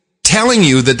actually telling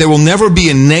you that there will never be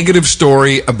a negative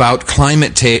story about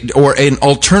climate or an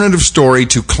alternative story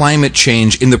to climate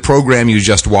change in the program you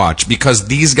just watched, because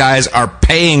these guys are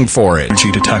paying for it.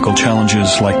 Energy to tackle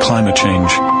challenges like climate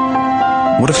change.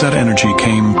 What if that energy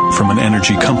came from an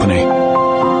energy company?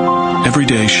 Every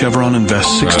day, Chevron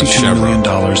invests $62 million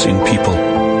in people,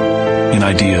 in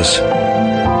ideas.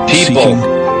 Seeking,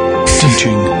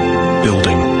 teaching,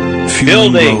 building,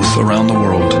 fueling growth around the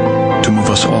world to move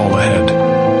us all ahead.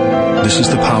 This is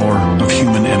the power of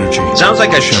human energy. Sounds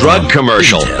like a drug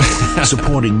commercial.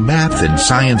 Supporting math and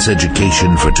science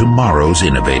education for tomorrow's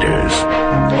innovators.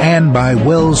 And by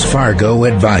Wells Fargo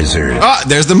Advisors.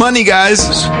 There's the money,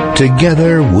 guys.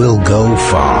 Together we'll go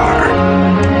far.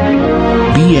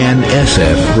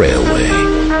 BNSF Railway.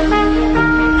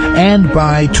 And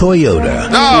by Toyota.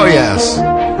 Oh, yes.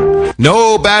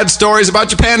 No bad stories about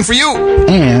Japan for you.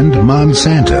 And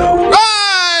Monsanto.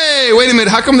 Hey, wait a minute.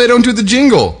 How come they don't do the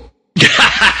jingle?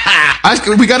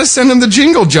 We got to send them the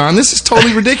jingle, John. This is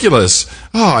totally ridiculous.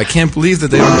 Oh, I can't believe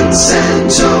that they don't.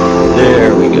 Monsanto.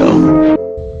 There we go.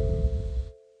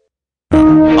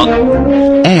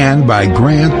 And by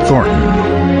Grant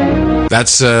Thornton.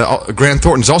 That's Grant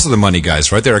Thornton's also the money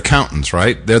guys, right? They're accountants,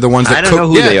 right? They're the ones that cook. I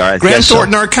don't know who they are. Grant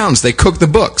Thornton are accountants. They cook the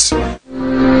books.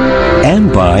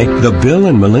 And by the Bill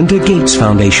and Melinda Gates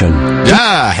Foundation.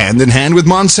 Yeah, hand in hand with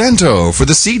Monsanto for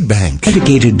the seed bank.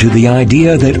 Dedicated to the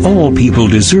idea that all people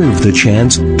deserve the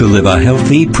chance to live a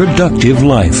healthy, productive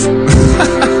life.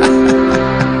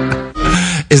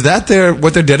 Is that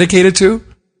what they're dedicated to?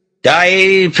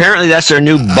 Apparently that's their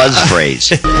new buzz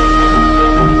phrase.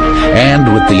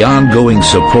 And with the ongoing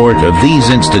support of these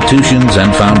institutions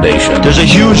and foundations. There's a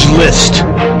huge list.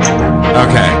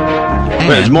 Okay.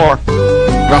 There's more.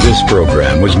 This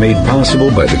program was made possible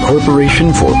by the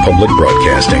Corporation for Public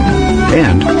Broadcasting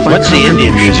and by What's the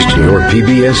Indian music to your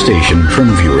PBS station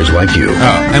from viewers like you.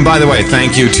 Oh, and by the way,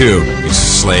 thank you too, you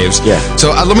slaves. Yeah.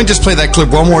 So let me just play that clip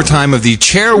one more time of the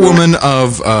chairwoman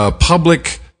of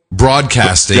public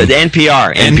broadcasting. The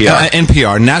NPR.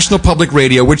 NPR, National Public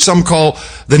Radio, which some call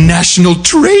the National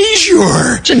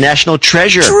Treasure. It's a national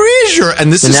treasure.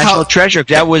 And this the is national treasure.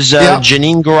 That was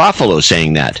Janine Garofalo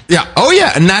saying that. Yeah. Oh,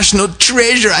 yeah. A national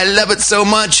treasure. I love it so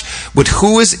much. But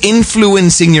who is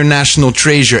influencing your national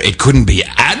treasure? It couldn't be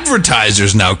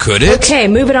advertisers now, could it? Okay,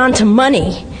 moving on to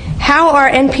money. How are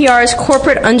NPR's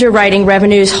corporate underwriting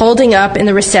revenues holding up in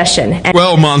the recession?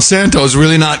 Well, Monsanto's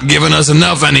really not giving us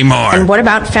enough anymore. And what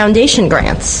about foundation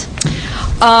grants?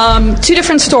 Two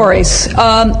different stories.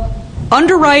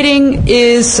 Underwriting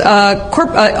is down.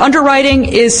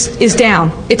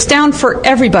 It's down for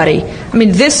everybody. I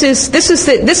mean, this is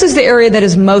the area that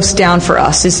is most down for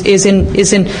us. Is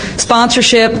in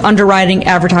sponsorship, underwriting,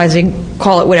 advertising.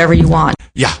 Call it whatever you want.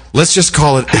 Yeah, let's just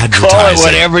call it advertising. Call it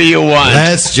whatever you want.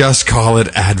 Let's just call it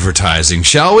advertising,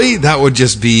 shall we? That would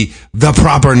just be the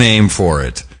proper name for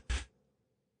it.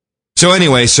 So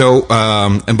anyway,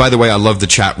 and by the way, I love the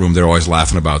chat room. They're always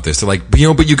laughing about this. They're like, but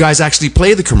you guys actually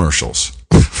play the commercials.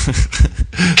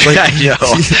 I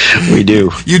know. We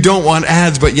do. You don't want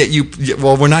ads, but yet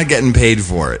we're not getting paid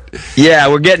for it. Yeah,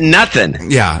 we're getting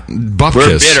nothing. Yeah, bupkis.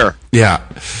 We're bitter. Yeah.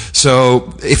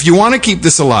 So if you want to keep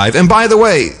this alive, and by the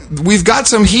way, we've got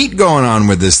some heat going on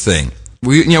with this thing.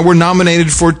 We're nominated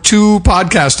for 2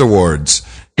 podcast awards.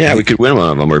 Yeah, we could win one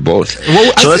of them or both.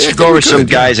 Well, so let's go over some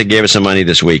guys that gave us some money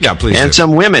this week. Yeah, please. And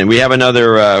some women. We have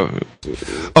another. I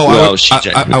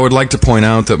would like to point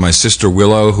out that my sister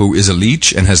Willow, who is a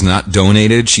leech and has not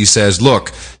donated, she says,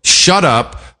 "Look, shut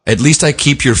up. At least I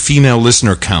keep your female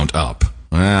listener count up."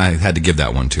 I had to give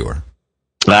that one to her.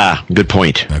 Ah, good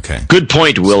point. Okay. Good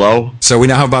point, Willow. So we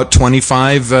now have about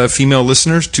 25 female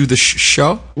listeners to the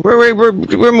show? We're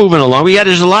moving along.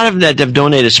 There's a lot of them that have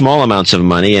donated small amounts of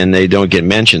money and they don't get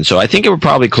mentioned. So I think we're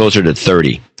probably closer to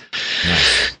 30.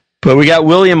 Nice. But we got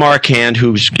William Arcand,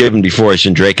 who's given before us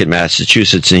in Drake,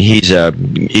 Massachusetts, and he's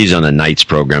on the Knights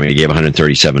program. He gave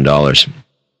 $137.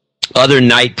 Other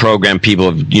night program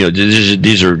people,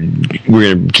 these are,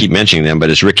 we're going to keep mentioning them, but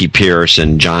it's Ricky Pierce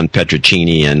and John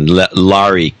Petrocini and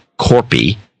Larry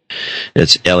Korpi.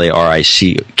 It's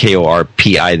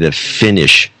Larickorpi, the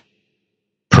Finnish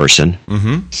person.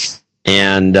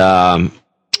 Mm-hmm.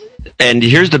 And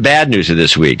here's the bad news of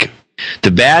this week.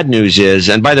 The bad news is,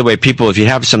 and by the way, people, if you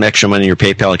have some extra money in your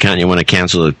PayPal account and you want to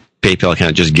cancel the PayPal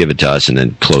account, just give it to us and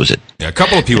then close it. Yeah, a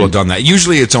couple of people have done that.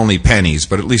 Usually it's only pennies,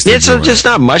 but at least it's just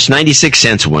not much. 96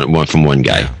 cents from one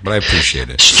guy. Yeah, but I appreciate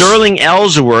it. Sterling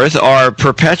Ellsworth, our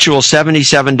perpetual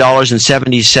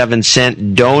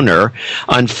 $77.77 donor,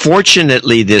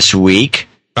 unfortunately this week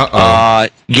gave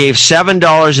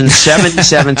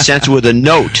 $7.77 with a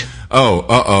note.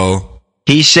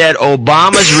 He said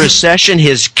Obama's recession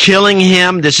is killing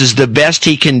him. This is the best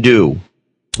he can do.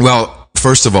 Well,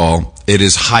 first of all, it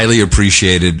is highly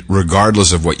appreciated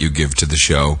regardless of what you give to the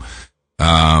show.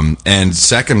 And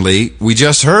secondly, we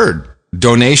just heard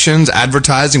donations,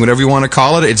 advertising, whatever you want to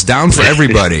call it. It's down for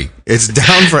everybody. It's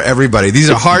down for everybody.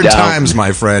 These are hard times,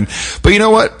 my friend. But you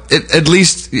know what? At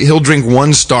least he'll drink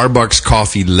one Starbucks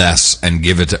coffee less and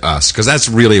give it to us, because that's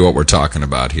really what we're talking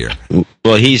about here.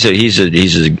 Well, he's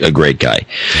a great guy.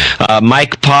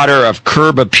 Mike Potter of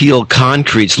Curb Appeal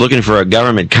Concrete's looking for a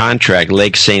government contract,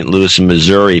 Lake St. Louis,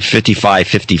 Missouri,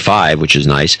 5555, which is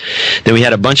nice. Then we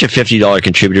had a bunch of $50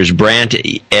 contributors: Brant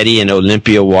Eddy in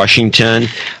Olympia, Washington,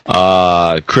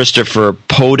 Christopher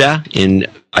Poda in,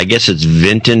 I guess it's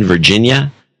Vinton,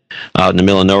 Virginia, out in the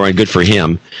middle of nowhere. Good for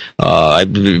him.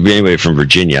 Anyway, from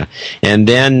Virginia. And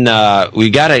then we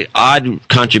got an odd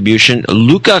contribution,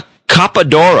 Luca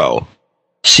Capodoro.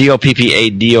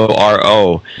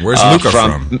 Coppadoro. Where's Luca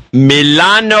from?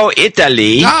 Milano,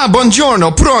 Italy.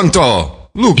 Buongiorno, pronto.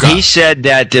 Luca. He said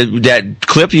that that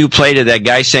clip you played of that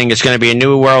guy saying it's going to be a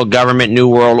new world government, new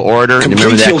world order.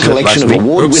 Complete your collection of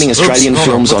award-winning Australian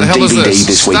films on DVD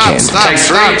this weekend. Stop.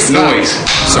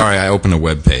 Sorry, I opened a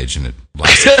web page and it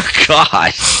blasted.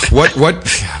 God. What?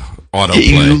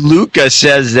 Autoplay. Luca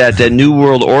says that the New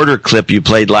World Order clip you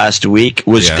played last week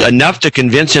was enough to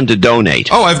convince him to donate.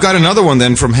 Oh, I've got another one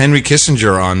then from Henry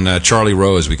Kissinger on Charlie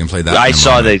Rose. We can play that. I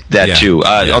saw that too.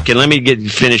 Okay, let me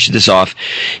finish this off.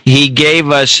 He gave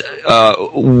us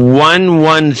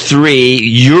 113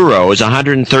 euros,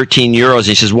 113 euros.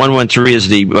 He says 113 is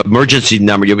the emergency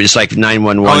number. It's like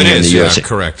 911 in the US.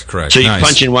 Correct. So you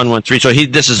punch in 113. So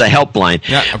this is a helpline.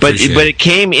 Yeah, but it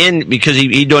came in because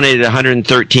he donated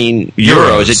 113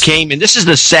 euros. It came in. This is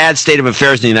the sad state of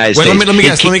affairs in the United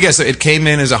States. Let me guess. It came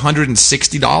in as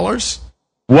 $160.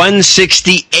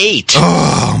 168.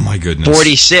 Oh my goodness.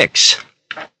 46.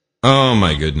 Oh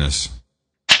my goodness.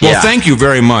 Well, thank you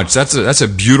very much. That's a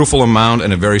beautiful amount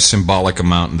and a very symbolic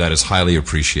amount, and that is highly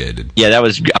appreciated. Yeah, that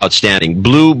was outstanding.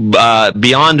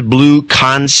 Beyond Blue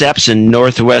Concepts in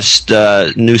Northwest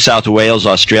New South Wales,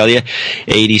 Australia,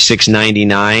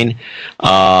 $86.99,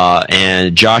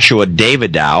 and Joshua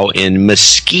Davidow in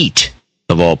Mesquite,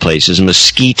 of all places,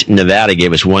 Mesquite, Nevada,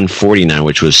 gave us $149,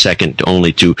 which was second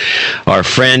only to our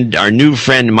new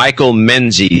friend Michael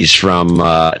Menzies from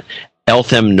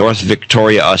Eltham, North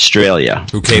Victoria, Australia,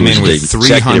 who came in with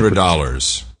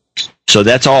 $300. So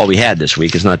that's all we had this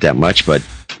week. It's not that much, but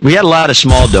we had a lot of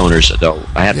small donors, though.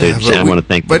 I have to say, I want to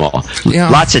thank them all. Yeah.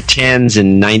 Lots of 10s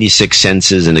and 96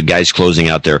 cents, and the guys closing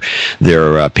out their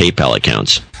PayPal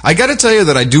accounts. I got to tell you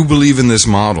that I do believe in this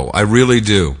model. I really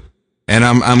do. And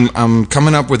I'm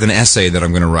coming up with an essay that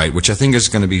I'm going to write, which I think is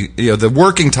going to be, the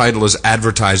working title is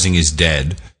 "Advertising is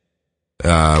Dead."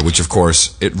 Which, of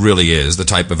course, it really is the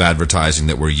type of advertising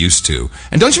that we're used to.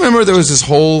 And don't you remember there was this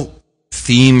whole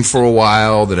theme for a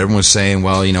while that everyone was saying,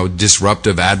 well,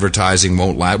 disruptive advertising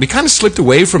won't last. We kind of slipped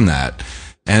away from that.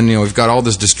 And, we've got all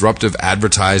this disruptive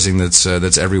advertising that's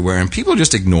everywhere, and people are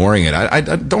just ignoring it. I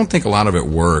don't think a lot of it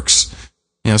works.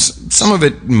 Some of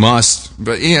it must,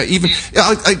 but,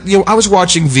 I was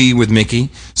watching V with Mickey,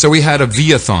 so we had a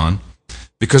V-a-thon.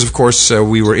 Because, of course,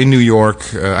 we were in New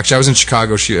York. Actually, I was in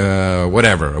Chicago,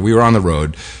 whatever. We were on the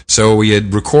road. So we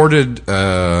had recorded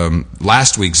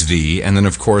last week's V, and then,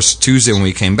 of course, Tuesday when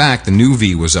we came back, the new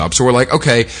V was up. So we're like,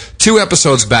 okay, 2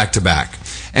 episodes back to back.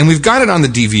 And we've got it on the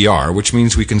DVR, which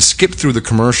means we can skip through the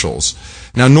commercials.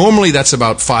 Now, normally that's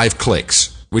about 5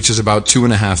 clicks, which is about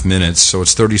 2.5 minutes, so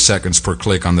it's 30 seconds per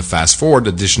click on the fast forward.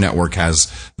 The Dish Network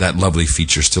has that lovely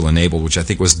feature still enabled, which I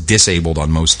think was disabled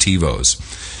on most TiVos.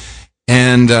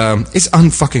 And it's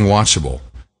unfucking watchable.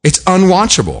 It's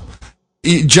unwatchable.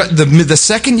 The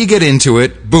second you get into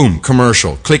it, boom,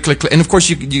 commercial, click, click, click. And of course,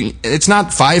 it's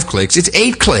not 5 clicks; it's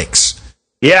 8 clicks.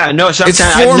 Yeah, no, sometimes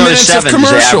it's 4 minutes of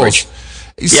commercials.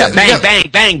 Yeah, bang,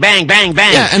 bang, bang, bang,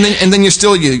 bang. Yeah, and then you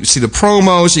see the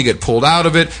promos, you get pulled out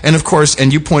of it, and of course,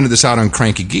 and you pointed this out on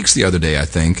Cranky Geeks the other day, I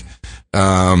think.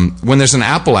 When there's an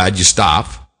Apple ad, you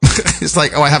stop. It's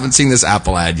like, I haven't seen this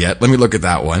Apple ad yet. Let me look at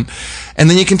that one. And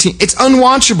then you continue. It's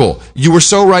unwatchable. You were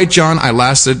so right, John.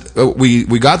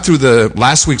 We got through the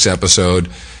last week's episode,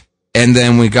 and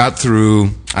then we got through,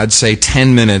 I'd say,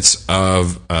 10 minutes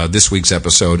of this week's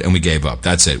episode, and we gave up.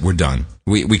 That's it. We're done.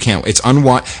 We can't. It's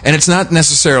unwatchable. And it's not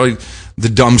necessarily the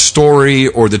dumb story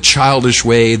or the childish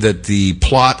way that the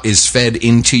plot is fed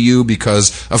into you,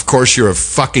 because, of course, you're a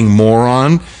fucking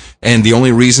moron. And the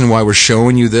only reason why we're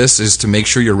showing you this is to make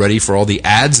sure you're ready for all the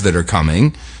ads that are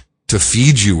coming to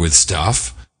feed you with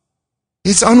stuff.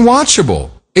 It's unwatchable.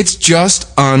 It's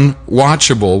just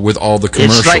unwatchable with all the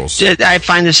commercials. It's like, I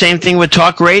find the same thing with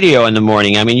talk radio in the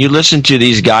morning. I mean, you listen to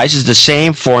these guys, it's the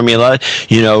same formula,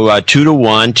 2 to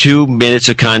 1, 2 minutes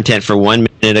of content for 1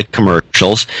 minute of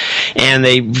commercials, and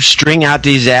they string out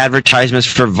these advertisements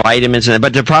for vitamins.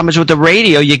 But the problem is with the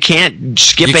radio, you can't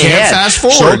skip ahead. You can't fast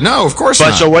forward. No, of course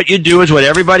not. So what you do is what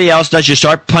everybody else does. You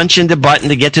start punching the button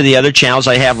to get to the other channels.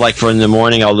 I have, like, for in the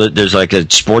morning, there's like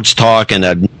a sports talk and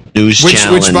a news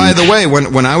channel. Which, by the way,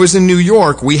 when I was in New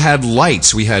York, we had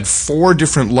lights. We had 4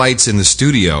 different lights in the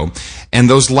studio, and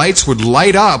those lights would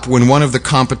light up when one of the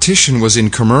competition was in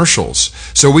commercials.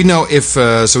 So we know if,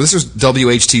 so this was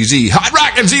WHTZ, Hot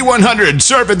Rockin' Z100,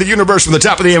 surfing the universe from the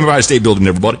top of the Empire State Building,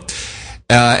 everybody.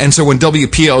 And so when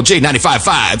WPLJ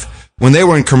 95.5, when they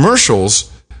were in commercials,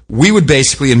 we would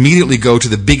basically immediately go to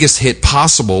the biggest hit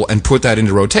possible and put that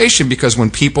into rotation, because when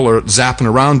people are zapping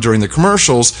around during the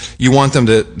commercials, you want them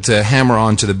to hammer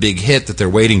on to the big hit that they're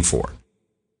waiting for.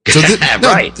 So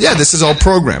right. This is all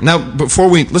programmed. Now,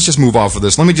 let's just move off of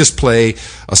this. Let me just play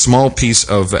a small piece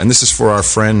of, and this is for our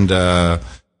friend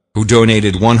who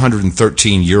donated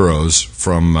 113 euros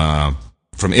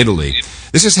from Italy.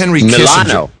 This is Henry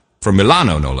Kissinger. From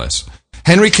Milano, no less.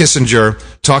 Henry Kissinger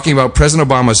talking about President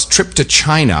Obama's trip to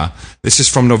China. This is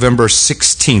from November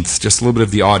 16th. Just a little bit of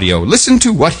the audio. Listen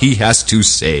to what he has to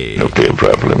say. Nuclear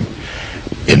problem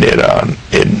in Iran.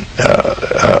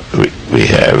 We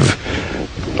have,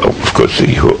 of course,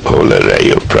 the whole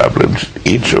array of problems,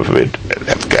 each of it,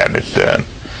 Afghanistan,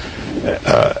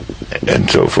 and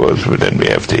so forth. But then we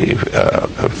have the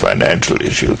financial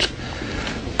issues.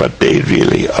 But they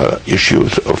really are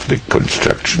issues of the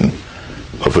construction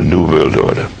of a new world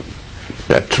order.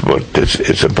 That's what this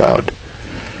is about.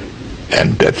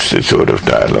 And that's the sort of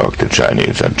dialogue the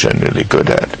Chinese are generally good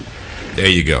at. There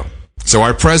you go. So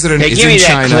our president is in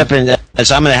China.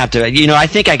 So I'm going to have to, I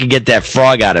think I could get that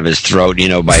frog out of his throat,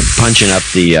 by punching up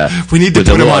the. We need to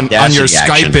put him on your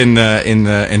Skype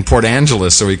in Port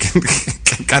Angeles so we can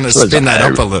kind of spin that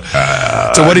up a little.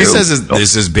 So what he says is,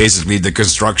 this is basically the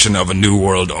construction of a new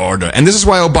world order, and this is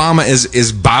why Obama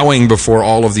is bowing before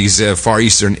all of these Far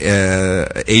Eastern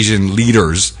Asian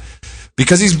leaders,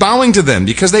 because he's bowing to them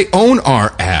because they own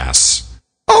our ass.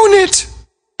 Own it.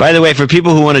 By the way, for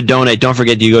people who want to donate, don't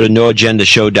forget you go to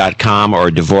noagendashow.com or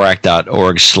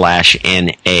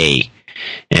Dvorak.org/NA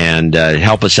and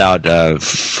help us out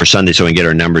for Sunday so we can get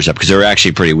our numbers up, because they're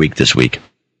actually pretty weak this week.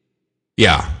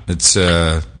 Yeah, it's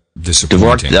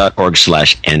disappointing.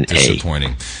 Dvorak.org/NA.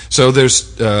 Disappointing. So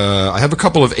there's, I have a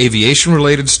couple of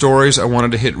aviation-related stories I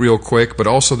wanted to hit real quick, but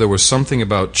also there was something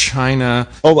about China.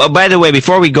 Oh, by the way,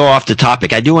 before we go off the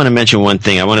topic, I do want to mention one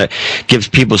thing. I want to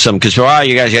give people some, because you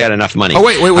guys got enough money. Oh,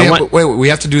 wait, we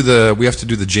have to do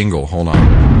the jingle. Hold on.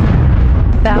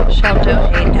 Thou shalt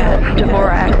donate at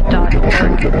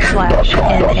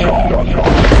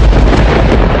Dvorak.org/NA.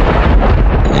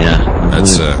 Yeah,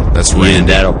 that's right. And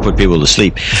that'll put people to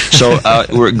sleep. So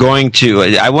we're going to.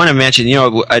 I want to mention, a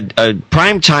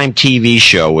primetime TV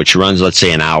show which runs, let's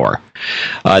say, an hour.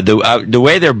 The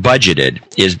way they're budgeted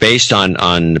is based on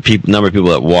the number of people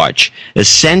that watch.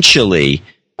 Essentially,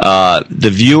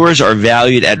 the viewers are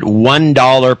valued at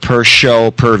 $1 per show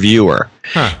per viewer.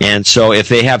 Huh. And so if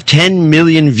they have 10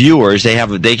 million viewers, they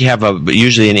have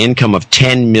usually an income of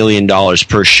 $10 million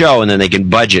per show, and then they can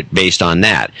budget based on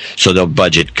that. So they'll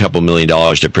budget a couple $1 million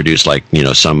to produce, like,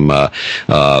 some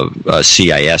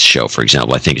CIS show, for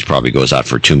example. I think it probably goes out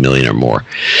for $2 million or more.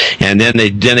 And then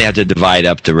they have to divide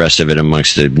up the rest of it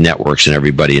amongst the networks and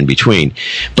everybody in between.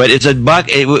 But it's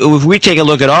if we take a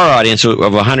look at our audience of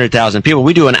 100,000 people,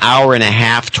 we do an hour and a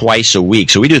half twice a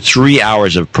week. So we do 3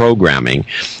 hours of programming,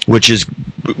 which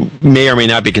may or may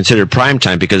not be considered prime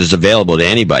time because it's available to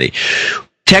anybody.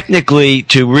 Technically,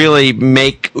 to really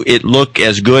make it look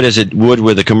as good as it would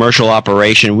with a commercial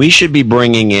operation, we should be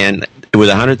bringing in, with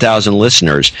 100,000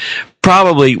 listeners,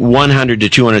 probably $100,000 to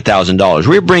 $200,000.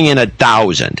 We're bringing in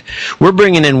 1,000. We're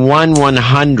bringing in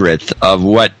 1/100th of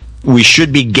what we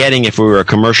should be getting if we were a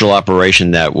commercial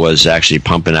operation that was actually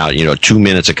pumping out, 2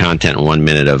 minutes of content and 1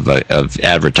 minute of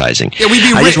advertising. Yeah, we'd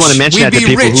be rich. I just want to mention that to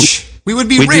people we would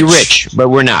be We'd be rich, but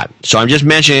we're not. So I'm just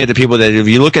mentioning it to people that if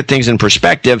you look at things in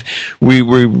perspective, we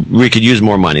could use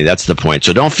more money. That's the point.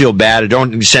 So don't feel bad.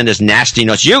 Don't send us nasty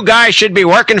notes. You guys should be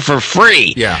working for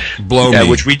free. Yeah, blow me.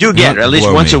 Which we do get, at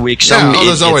least once a week.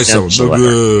 There's always so.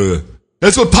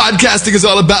 That's what podcasting is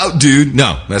all about, dude.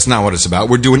 No, that's not what it's about.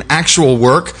 We're doing actual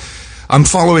work. I'm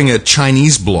following a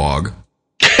Chinese blog.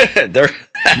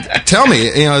 Tell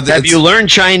me, have you learned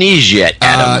Chinese yet,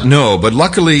 Adam? No, but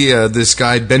luckily this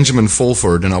guy Benjamin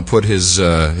Fulford, and I'll put his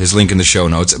link in the show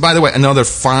notes. By the way, another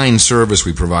fine service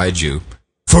we provide you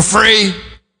for free.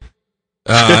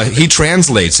 He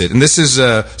translates it, and this is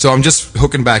so I'm just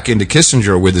hooking back into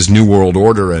Kissinger with his New World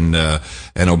Order and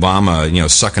Obama,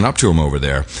 sucking up to him over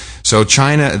there. So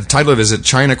China, the title of it is that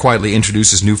China quietly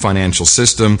introduces new financial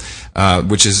system,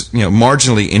 which is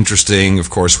marginally interesting. Of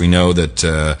course, we know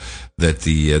that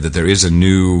there is a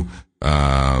new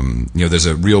there's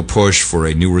a real push for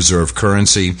a new reserve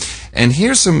currency. And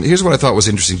here's what I thought was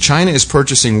interesting. China is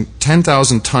purchasing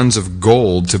 10,000 tons of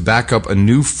gold to back up a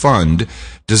new fund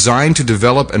designed to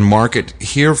develop and market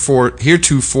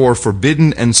heretofore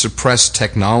forbidden and suppressed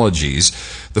technologies.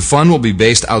 The fund will be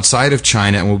based outside of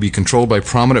China and will be controlled by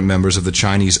prominent members of the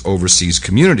Chinese overseas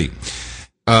community.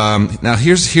 Now,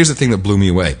 here's the thing that blew me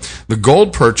away. The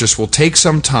gold purchase will take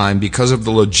some time because of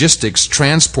the logistics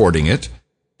transporting it,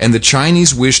 and the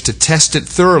Chinese wish to test it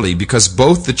thoroughly because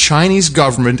both the Chinese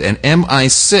government and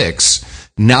MI6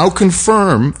 now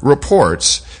confirm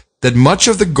reports that much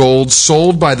of the gold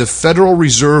sold by the Federal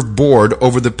Reserve Board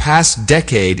over the past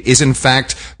decade is in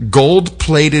fact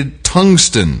gold-plated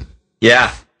tungsten.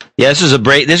 Yeah. Yeah, this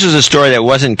was a story that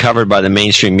wasn't covered by the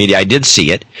mainstream media. I did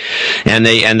see it, and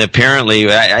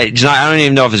apparently I don't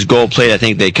even know if it's gold plated. I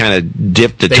think they kind of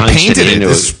dipped the tungsten into it.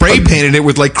 They spray painted it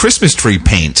with like Christmas tree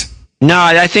paint. No,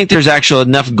 I think there's actually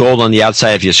enough gold on the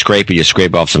outside. If you scrape it, you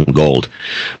scrape off some gold.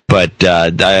 But I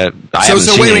haven't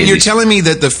seen wait a minute. You're telling me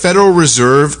that the Federal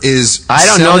Reserve is? I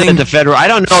don't know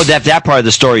that part of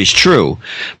the story is true,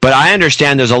 but I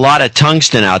understand there's a lot of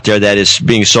tungsten out there that is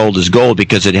being sold as gold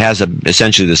because it has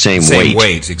essentially the same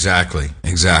weight. Exactly.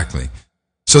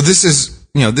 So this is.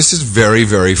 This is very,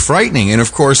 very frightening. And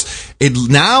of course,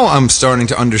 now I'm starting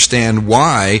to understand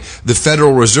why the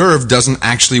Federal Reserve doesn't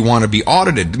actually want to be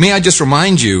audited. May I just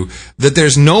remind you that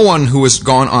there's no one who has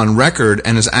gone on record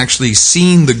and has actually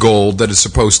seen the gold that is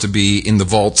supposed to be in the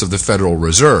vaults of the Federal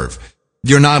Reserve.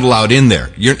 you're not allowed in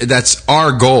there. That's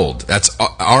our gold. That's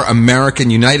our American,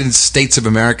 United States of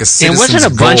America citizens' And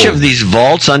wasn't a bunch of these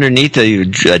vaults underneath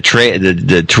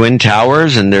the Twin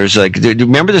Towers? And there's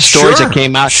remember the stories that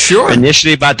came out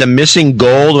initially about the missing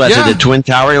gold at the Twin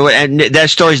Tower? And that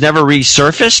story's never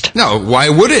resurfaced? No, why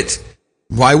would it?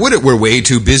 Why would it? We're way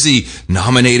too busy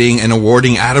nominating and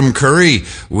awarding Adam Curry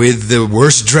with the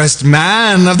Worst Dressed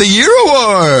Man of the Year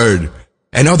award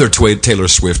and other Taylor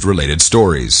Swift related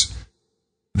stories.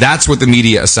 That's what the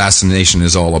media assassination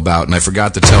is all about. And I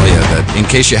forgot to tell you that, in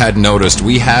case you hadn't noticed,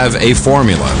 we have a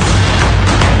formula.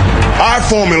 Our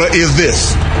formula is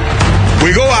this.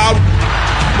 We go out,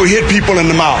 we hit people in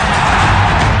the mouth.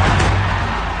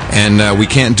 And we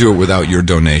can't do it without your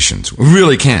donations. We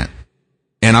really can't.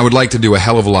 And I would like to do a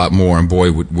hell of a lot more, and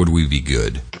boy, would we be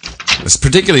good.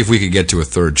 Particularly if we could get to a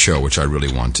third show, which I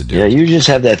really want to do. Yeah, you just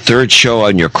have that third show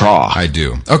on your craw. I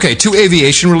do. Okay, 2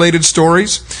 aviation-related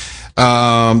stories.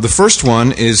 The first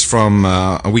one is from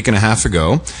a week and a half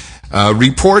ago.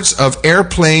 Reports of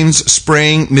airplanes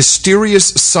spraying mysterious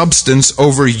substance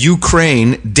over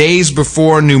Ukraine days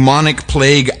before pneumonic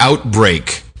plague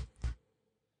outbreak.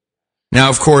 Now,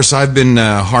 of course, I've been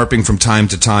harping from time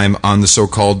to time on the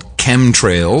so-called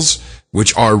chemtrails,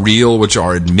 which are real, which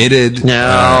are admitted.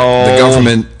 No, the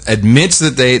government admits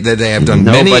that they have done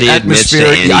many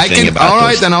atmospheric. All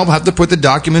right, then I'll have to put the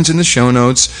documents in the show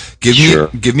notes.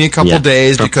 Give me a couple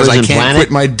days because I can't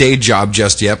quit my day job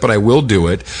just yet, but I will do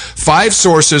it. 5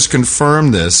 sources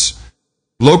confirm this.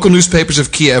 Local newspapers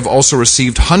of Kiev also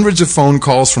received hundreds of phone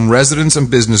calls from residents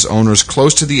and business owners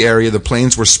close to the area the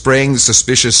planes were spraying the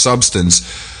suspicious substance.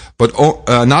 But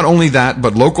not only that,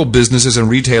 but local businesses and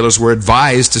retailers were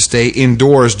advised to stay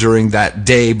indoors during that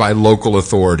day by local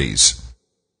authorities.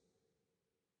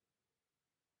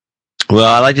 Well,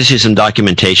 I'd like to see some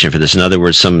documentation for this. In other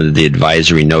words, some of the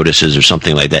advisory notices or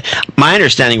something like that. My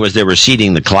understanding was they were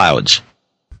seeding the clouds.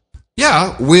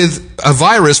 Yeah, with a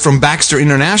virus from Baxter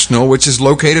International, which is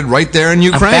located right there in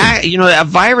Ukraine. A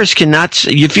virus cannot.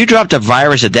 If you dropped a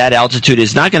virus at that altitude,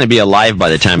 it's not going to be alive by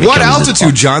the time it comes. What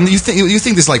altitude, John? You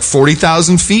think this like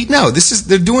 40,000 feet? No,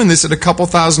 they're doing this at a couple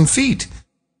thousand feet.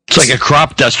 It's like a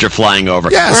crop duster flying over.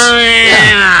 Yes.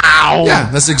 Yeah,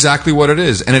 that's exactly what it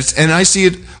is, and I see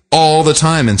it all the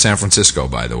time in San Francisco.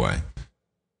 By the way,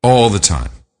 all the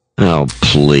time. Oh,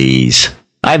 please.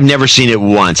 I've never seen it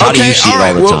once. How do you see it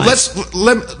all the time?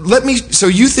 Let me. So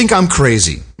you think I'm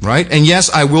crazy, right? And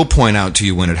yes, I will point out to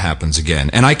you when it happens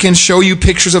again. And I can show you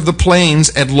pictures of the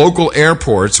planes at local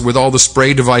airports with all the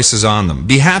spray devices on them.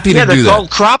 Be happy to do that. Yeah, they're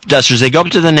called crop dusters. They go up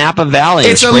to the Napa Valley.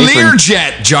 It's a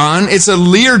Learjet, John. It's a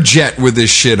Learjet with this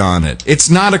shit on it.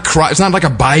 It's not it's not like a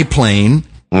biplane.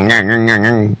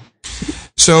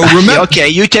 So remember, okay,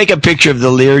 you take a picture of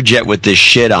the Learjet with this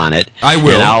shit on it. I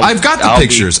will. I've got the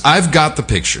pictures. I've got the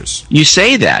pictures. You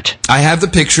say that. I have the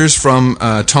pictures from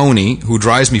Tony, who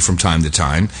drives me from time to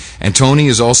time, and Tony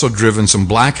has also driven some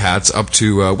Black Hats up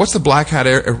to what's the Black Hat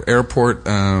airport?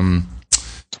 I'll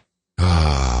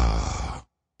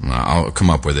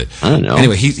come up with it. I don't know.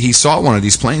 Anyway, he saw one of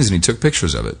these planes and he took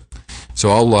pictures of it.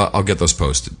 So I'll get those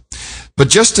posted. But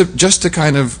just to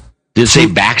kind of. Did it say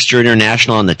Baxter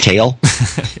International on the tail? Get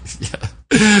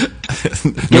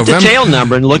the tail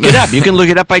number and look it up. You can look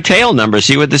it up by tail number,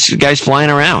 see what this guy's flying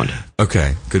around.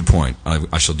 Okay, good point.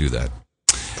 I shall do that.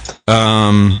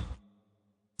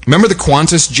 Remember the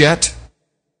Qantas jet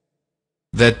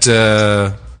that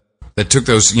took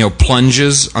those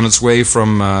plunges on its way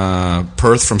from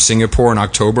Perth from Singapore in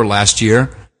October last year?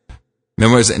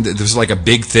 Remember, there was like a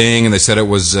big thing, and they said it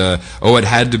was, it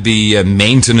had to be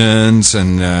maintenance,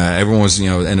 and everyone was,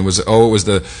 and it was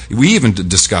we even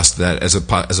discussed that as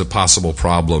a possible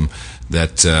problem,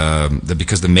 that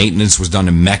because the maintenance was done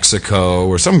in Mexico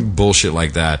or some bullshit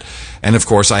like that. And of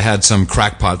course, I had some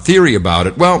crackpot theory about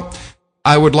it. Well,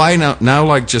 I would now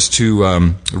like just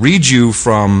to read you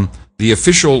from the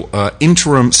official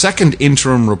second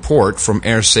interim report from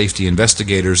air safety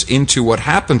investigators into what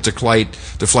happened to flight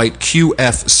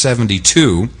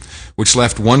QF-72, which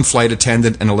left 1 flight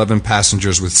attendant and 11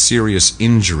 passengers with serious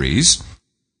injuries.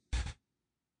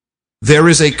 There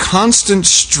is a constant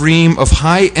stream of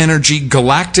high-energy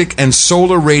galactic and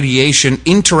solar radiation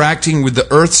interacting with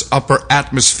the Earth's upper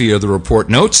atmosphere, the report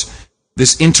notes.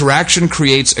 This interaction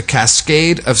creates a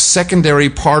cascade of secondary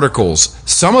particles.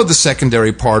 Some of the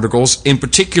secondary particles, in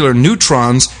particular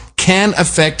neutrons, can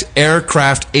affect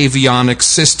aircraft avionics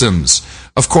systems.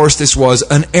 Of course, this was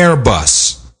an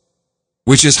Airbus,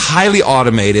 which is highly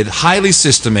automated, highly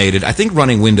systemated, I think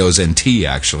running Windows NT,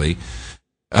 actually.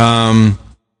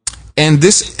 And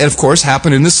this, of course,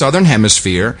 happened in the Southern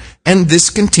Hemisphere, and this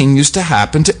continues to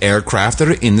happen to aircraft that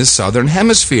are in the Southern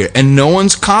Hemisphere. And no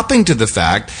one's copping to the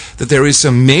fact that there is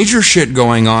some major shit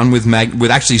going on with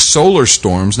actually solar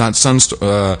storms, not not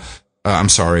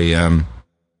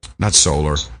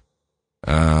solar.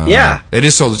 It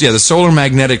is solar. Yeah, the solar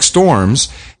magnetic storms,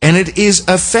 and it is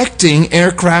affecting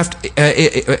aircraft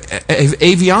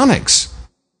avionics.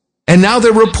 And now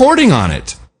they're reporting on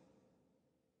it.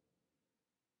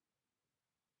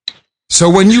 So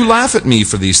when you laugh at me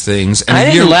for these things... And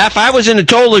I didn't laugh. I was in a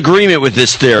total agreement with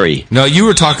this theory. No, you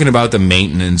were talking about the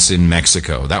maintenance in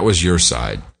Mexico. That was your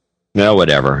side. No,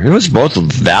 whatever. It was both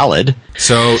valid.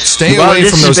 So stay away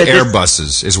from those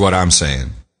Airbuses, is what I'm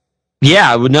saying.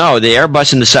 Yeah, no, the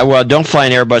Airbus in the... Well, don't fly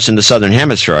an Airbus in the Southern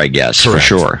Hemisphere, I guess, Correct. For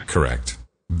sure. Correct.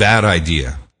 Bad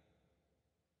idea.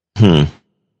 So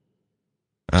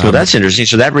that's interesting.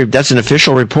 So that's an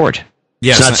official report.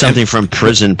 Yes, it's not something from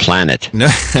Prison Planet. No,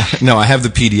 I have the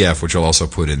PDF, which I'll also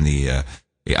put in the...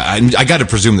 I got to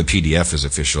presume the PDF is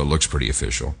official. It looks pretty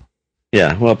official.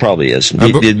 Yeah, well, it probably is.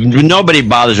 Nobody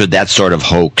bothers with that sort of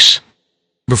hoax.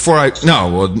 You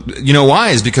know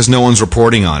why? Is because no one's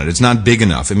reporting on it. It's not big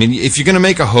enough. I mean, if you're going to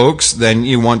make a hoax, then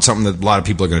you want something that a lot of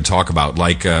people are going to talk about.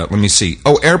 Like, let me see.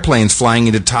 Oh, airplanes flying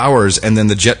into towers and then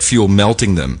the jet fuel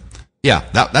melting them. Yeah,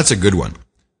 that's a good one.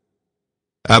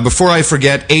 Before I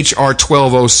forget, H.R.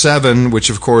 1207, which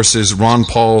of course is Ron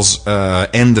Paul's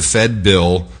End the Fed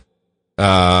bill,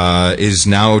 is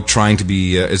now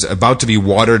is about to be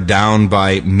watered down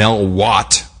by Mel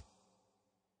Watt,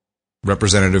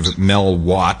 Representative Mel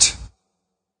Watt,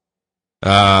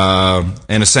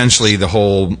 and essentially the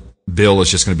whole bill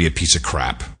is just going to be a piece of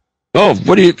crap. Oh,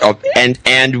 what do you? Oh,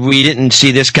 and we didn't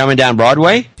see this coming down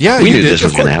Broadway. Yeah, we knew this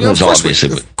was going to happen. Of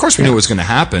course, we knew it was going to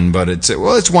happen, but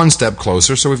it's one step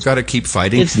closer, so we've got to keep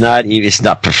fighting. It's not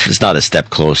a step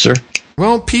closer.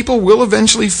 Well, people will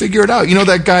eventually figure it out. You know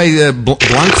that guy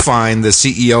Blankfein, the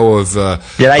CEO of.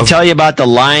 Did I tell you about the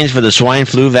lines for the swine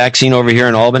flu vaccine over here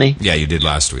in Albany? Yeah, you did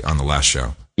last week on the last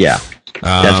show. Yeah,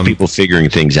 that's people figuring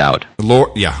things out.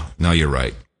 No, you're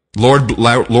right. Lord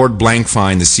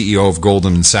Blankfein, the CEO of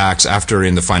Goldman Sachs, after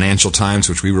in the Financial Times,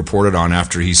 which we reported on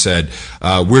after he said,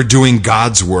 we're doing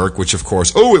God's work, which of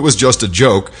course, it was just a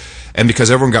joke. And because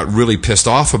everyone got really pissed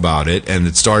off about it and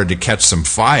it started to catch some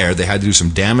fire, they had to do some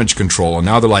damage control. And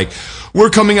now they're like, we're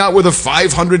coming out with a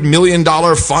 $500 million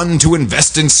fund to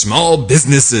invest in small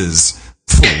businesses.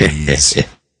 Please.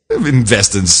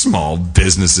 Invest in small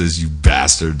businesses, you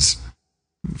bastards.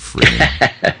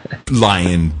 Freaking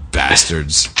lying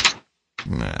bastards.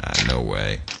 No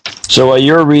way. So while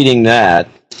you're reading that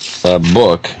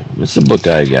book, what's the book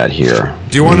I got here?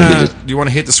 Do you want to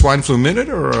hit the swine flu minute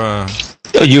or?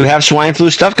 Oh, you have swine flu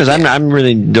stuff? Because I'm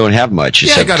really don't have much.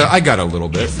 Yeah, I got a little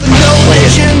bit.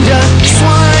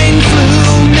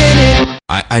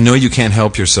 I know you can't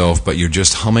help yourself, but you're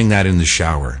just humming that in the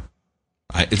shower.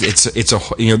 This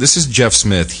is Jeff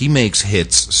Smith. He makes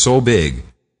hits so big.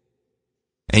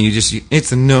 And it's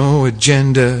the No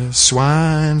Agenda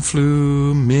Swine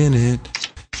Flu Minute.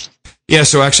 Yeah,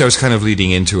 so actually I was kind of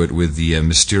leading into it with the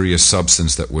mysterious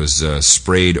substance that was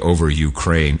sprayed over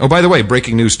Ukraine. Oh, by the way,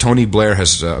 breaking news, Tony Blair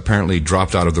has apparently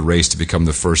dropped out of the race to become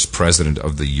the first president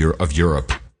of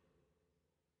Europe.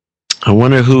 I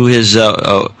wonder who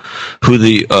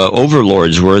the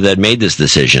overlords were that made this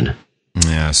decision.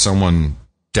 Yeah, someone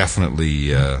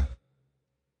definitely...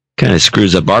 kind of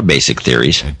screws up our basic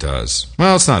theories. It does.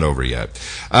 Well, it's not over yet.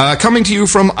 Coming to you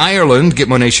from Ireland,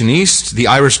 Gitmo Nation East, the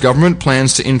Irish government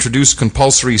plans to introduce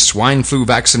compulsory swine flu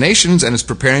vaccinations and is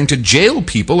preparing to jail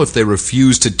people if they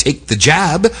refuse to take the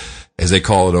jab, as they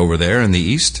call it over there in the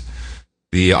East.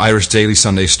 The Irish Daily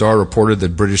Sunday Star reported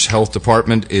that the Irish Health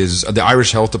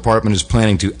Department is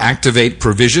planning to activate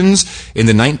provisions in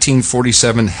the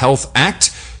 1947 Health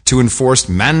Act to enforce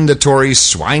mandatory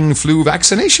swine flu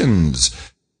vaccinations.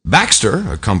 Baxter,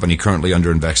 a company currently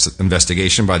under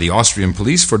investigation by the Austrian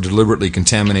police for deliberately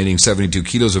contaminating 72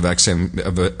 kilos of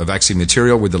vaccine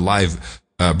material with the live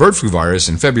bird flu virus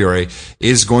in February,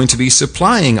 is going to be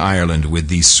supplying Ireland with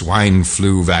these swine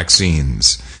flu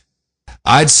vaccines.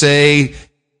 I'd say,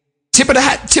 tip of the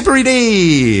hat,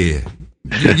 tippery-dee.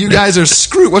 You guys are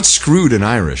screwed. What's screwed in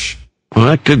Irish? Well,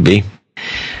 that could be.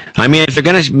 I mean, if they're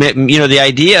going to, the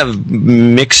idea of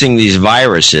mixing these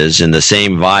viruses in the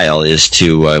same vial is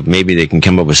to maybe they can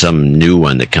come up with some new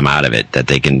one that come out of it, that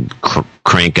they can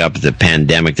crank up the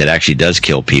pandemic that actually does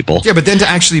kill people. Yeah, but then to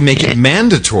actually make it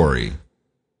mandatory.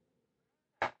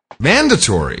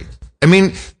 Mandatory. I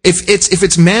mean, if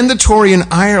it's mandatory in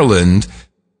Ireland,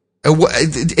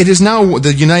 It is now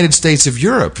the United States of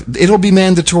Europe. It'll be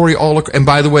mandatory and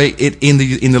by the way, in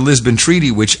the Lisbon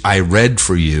Treaty, which I read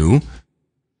for you.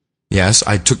 Yes,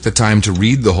 I took the time to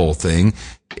read the whole thing.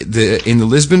 In the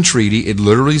Lisbon Treaty, it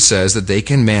literally says that they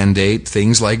can mandate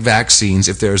things like vaccines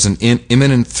if there's an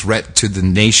imminent threat to the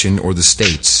nation or the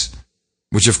states.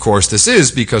 Which, of course, this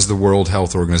is because the World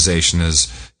Health Organization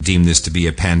has deemed this to be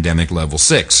a pandemic level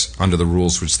 6 under the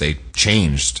rules which they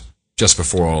changed just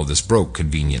before all of this broke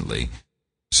conveniently.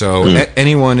 So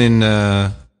anyone in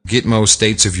Gitmo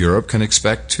states of Europe can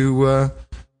expect to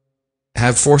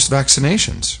have forced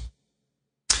vaccinations.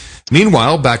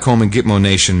 Meanwhile, back home in Gitmo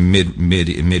Nation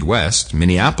Midwest,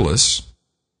 Minneapolis,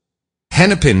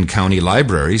 Hennepin County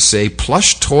Libraries say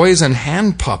plush toys and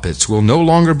hand puppets will no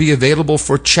longer be available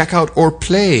for checkout or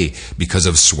play because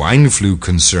of swine flu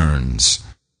concerns.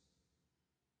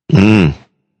 I'm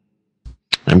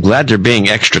glad they're being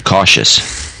extra cautious.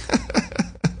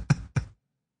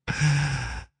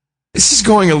 This is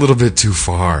going a little bit too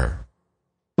far.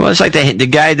 Well, it's like the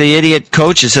idiot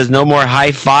coach that says no more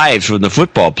high fives from the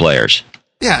football players.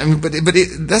 Yeah, I mean, but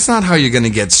that's not how you're going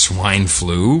to get swine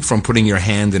flu, from putting your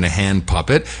hand in a hand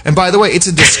puppet. And by the way, it's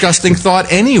a disgusting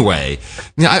thought anyway.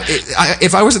 You know,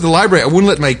 if I was at the library, I wouldn't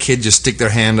let my kid just stick their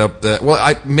hand up there.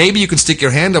 Well, maybe you can stick your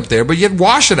hand up there, but you'd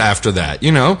wash it after that,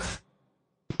 you know?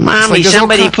 Mommy,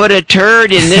 somebody put a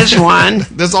turd in this one.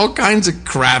 There's all kinds of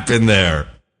crap in there.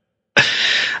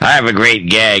 I have a great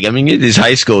gag. I mean, these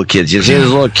high school kids. You see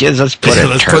those little kids? Let's put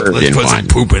a turd in one. Let's put some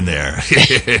poop in there.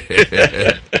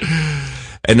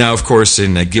 And now, of course,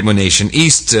 in Gitmo Nation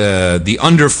East, the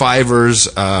under-fivers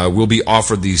will be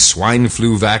offered the swine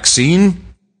flu vaccine.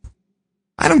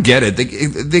 I don't get it.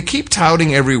 They keep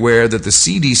touting everywhere that the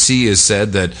CDC has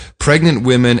said that pregnant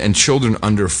women and children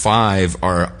under 5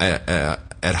 are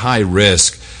at high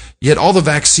risk. Yet all the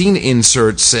vaccine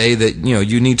inserts say that, you know,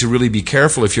 you need to really be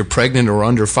careful if you're pregnant or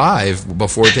under 5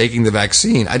 before taking the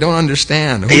vaccine. I don't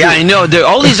understand. I know.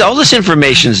 All this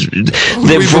information.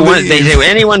 They say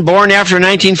anyone born after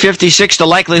 1956, the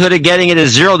likelihood of getting it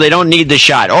is 0. They don't need the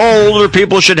shot. Older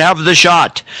people should have the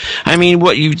shot. I mean,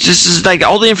 this is like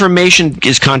all the information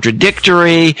is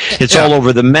contradictory. It's all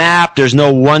over the map. There's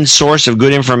no one source of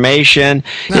good information.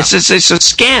 No. It's a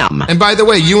scam. And by the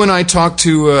way, you and I talked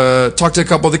to a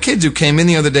couple of the kids who came in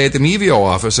the other day at the Mevio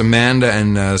office, Amanda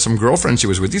and some girlfriend she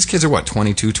was with. These kids are,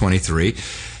 22, 23?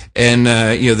 And,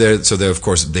 they're, of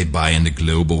course, they buy into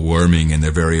global warming and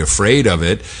they're very afraid of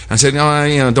it. And I said,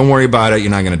 no, don't worry about it.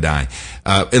 You're not going to die.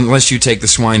 Unless you take the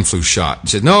swine flu shot. I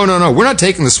said, no, we're not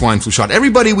taking the swine flu shot.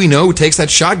 Everybody we know who takes that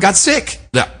shot got sick.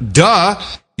 Duh.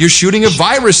 You're shooting a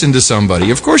virus into somebody.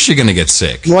 Of course you're going to get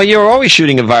sick. Well, you're always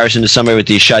shooting a virus into somebody with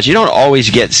these shots. You don't always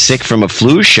get sick from a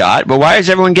flu shot, but why is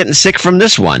everyone getting sick from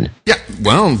this one? Yeah,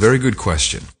 well, very good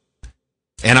question.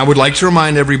 And I would like to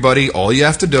remind everybody, all you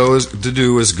have to do is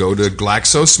go to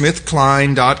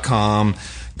GlaxoSmithKline.com,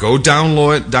 go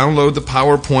download the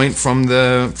PowerPoint from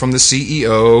the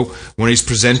CEO when he's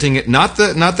presenting it. Not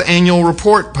the annual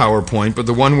report PowerPoint, but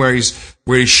the one where he's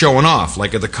showing off,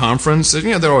 like at the conference. You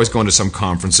know, they're always going to some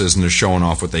conferences and they're showing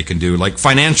off what they can do, like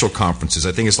financial conferences.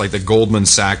 I think it's like the Goldman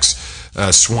Sachs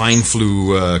swine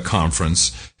flu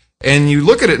conference. And you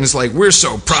look at it and it's like, we're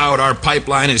so proud, our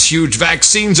pipeline is huge,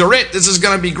 vaccines are it, this is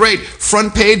going to be great.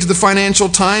 Front page of the Financial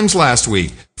Times last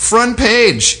week. Front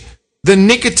page. The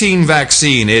nicotine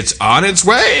vaccine, it's on its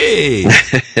way.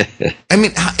 I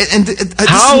mean,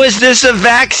 how is this a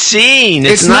vaccine?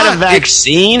 It's not a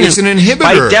vaccine. It's an inhibitor.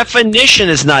 By definition,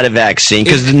 it's not a vaccine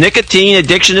because the nicotine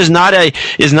addiction is not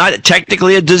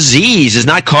technically a disease. It's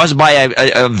not caused by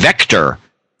a vector.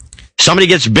 Somebody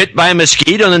gets bit by a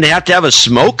mosquito and then they have to have a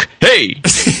smoke. Hey.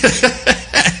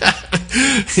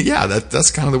 Yeah,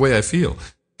 that's kind of the way I feel.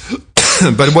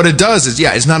 But what it does is,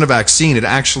 it's not a vaccine. It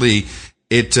actually.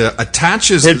 It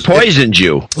attaches. It poisons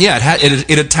you. Yeah,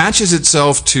 it attaches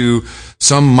itself to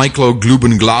some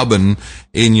microgloben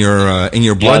in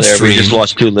your bloodstream. We just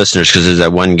lost 2 listeners because there's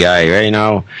that one guy,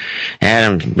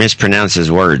 Adam mispronounces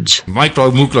words.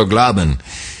 Microgloben,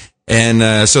 and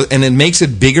it makes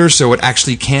it bigger, so it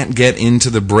actually can't get into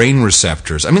the brain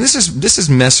receptors. I mean, this is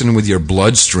messing with your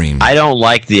bloodstream. I don't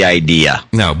like the idea.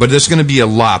 No, but there's going to be a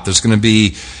lot. There's going to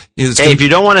be. If you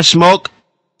don't want to smoke.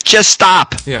 Just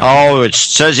stop. Yeah. Oh, it's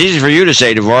so easy for you to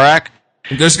say, Dvorak.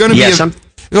 There's going to be they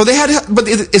had, but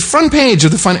it's front page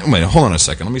of the wait, hold on a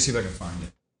second. Let me see if I can find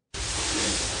it.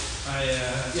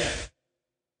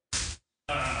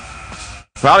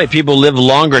 Probably people live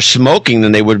longer smoking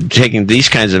than they would taking these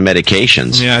kinds of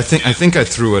medications. Yeah, I think I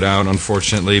threw it out,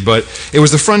 unfortunately, but it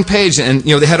was the front page, and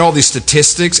they had all these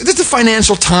statistics. It's the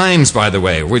Financial Times, by the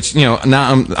way, which now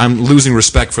I'm losing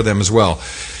respect for them as well.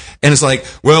 And it's like,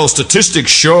 well,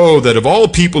 statistics show that of all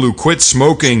people who quit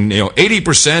smoking,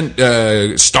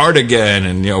 80% start again.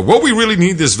 And, what we really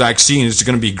need this vaccine is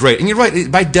going to be great. And you're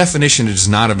right. By definition, it is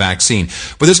not a vaccine.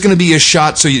 But there's going to be a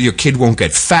shot so your kid won't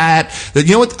get fat.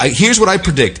 Here's what I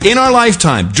predict. In our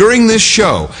lifetime, during this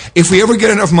show, if we ever get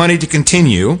enough money to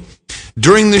continue,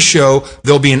 during this show,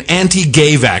 there'll be an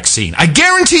anti-gay vaccine. I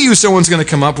guarantee you someone's going to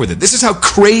come up with it. This is how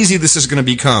crazy this is going to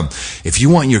become. If you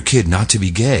want your kid not to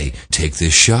be gay, take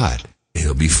this shot.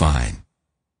 It'll be fine.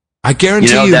 I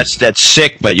guarantee you. That's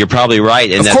sick, but you're probably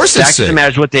right. And of course it's sick. The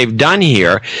matter is what they've done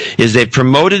here is they've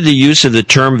promoted the use of the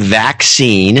term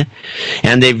vaccine,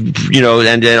 and they've,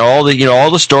 and then all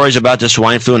the stories about the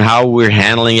swine flu and how we're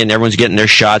handling it, and everyone's getting their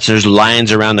shots, and there's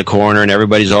lines around the corner, and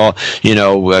everybody's all,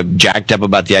 jacked up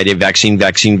about the idea of vaccine's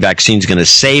going to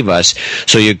save us.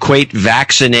 So you equate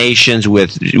vaccinations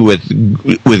with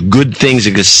good things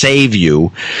that could save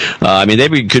you.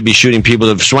 They could be shooting people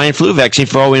with swine flu vaccine,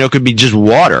 for all we know, could be just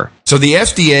water. So the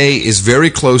FDA is very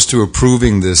close to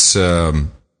approving this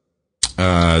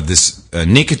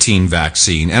nicotine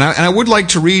vaccine. And I would like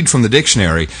to read from the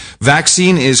dictionary.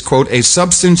 Vaccine is, quote, a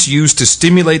substance used to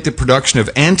stimulate the production of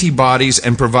antibodies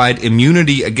and provide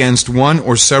immunity against one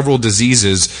or several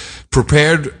diseases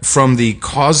prepared from the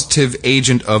causative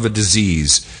agent of a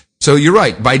disease. So you're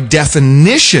right. By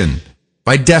definition,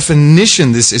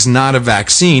 this is not a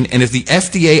vaccine. And if the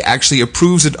FDA actually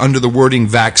approves it under the wording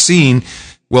vaccine,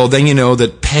 well, then you know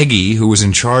that Peggy, who was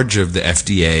in charge of the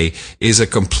FDA, is a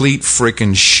complete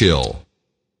frickin' shill.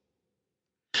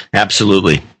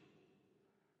 Absolutely.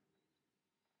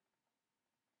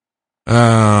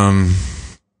 Boy,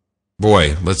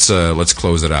 let's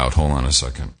close it out. Hold on a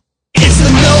second. It's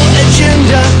the No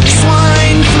Agenda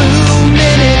Swine Flu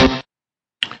Minute.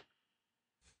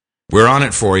 We're on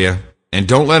it for you. And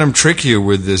don't let them trick you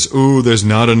with this, ooh, there's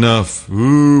not enough.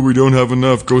 Ooh, we don't have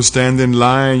enough. Go stand in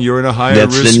line. You're in a higher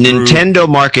risk group. That's the Nintendo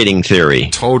marketing theory.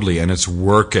 Totally, and it's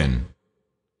working.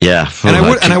 Yeah. And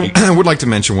I would like to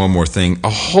mention one more thing.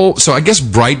 So I guess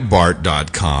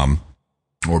Breitbart.com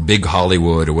or Big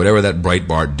Hollywood or whatever that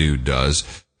Breitbart dude does,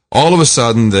 all of a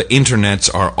sudden the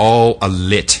internets are all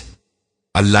alight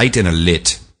and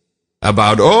alit.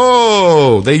 About,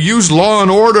 they use Law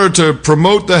and Order to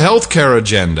promote the healthcare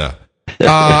agenda.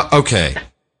 Okay.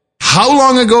 How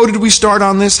long ago did we start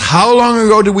on this? How long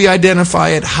ago did we identify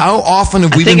it? How often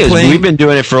have we been playing? We've been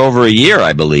doing it for over a year,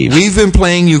 I believe. We've been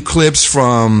playing you clips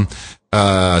from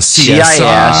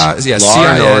CSI,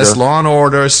 CIS, Law and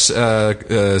Order,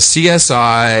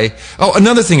 CSI. Oh,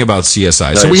 another thing about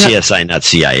CSI. So CSI, not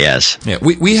CIS. Yeah,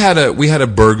 we had a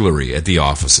burglary at the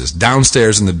offices.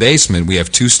 Downstairs in the basement, we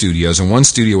have two studios, and one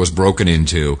studio was broken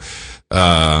into.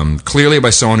 Clearly by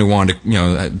someone who wanted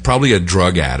to, probably a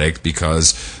drug addict,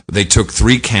 because they took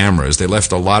 3 cameras. They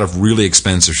left a lot of really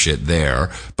expensive shit there,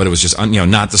 but it was just,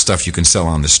 not the stuff you can sell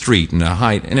on the street. And a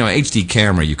HD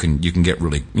camera you can get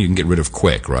rid of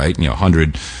quick, right?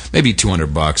 100, maybe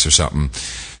 $200 or something.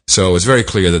 So it's very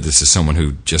clear that this is someone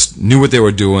who just knew what they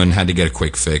were doing, had to get a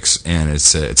quick fix, and it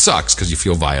sucks because you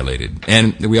feel violated.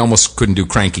 And we almost couldn't do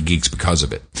Cranky Geeks because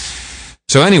of it.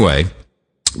 So anyway,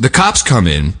 the cops come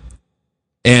in.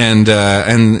 And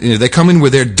they come in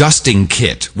with their dusting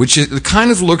kit, which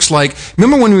kind of looks like,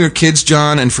 remember when we were kids,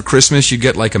 John, and for Christmas you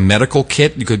get like a medical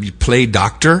kit? You could play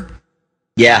doctor.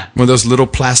 Yeah. One of those little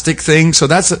plastic things. So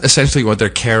that's essentially what they're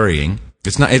carrying.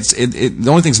 It's not, the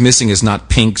only thing's missing is not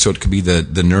pink, so it could be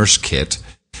the nurse kit.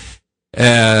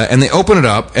 And they open it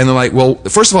up and they're like, well,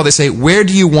 first of all, they say, where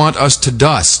do you want us to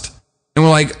dust? And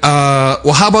we're like,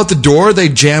 well, how about the door they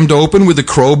jammed open with a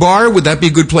crowbar? Would that be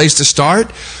a good place to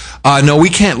start? No, we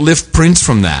can't lift prints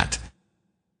from that.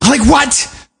 I'm like, what?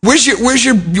 Where's your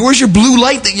blue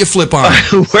light that you flip on?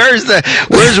 Where's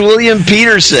William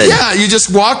Peterson? Yeah, you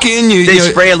just walk in, they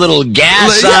spray a little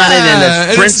gas on it, and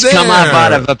the prints come up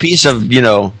out of a piece of,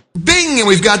 Bing, and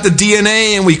we've got the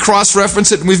DNA, and we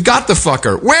cross-reference it, and we've got the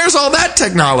fucker. Where's all that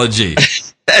technology?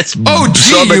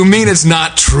 You mean it's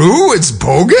not true? It's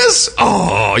bogus?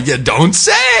 Oh, you don't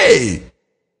say.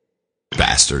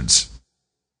 Bastards.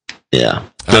 Yeah.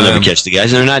 They'll never catch the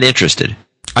guys, and they're not interested.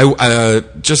 I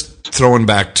just throwing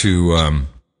back to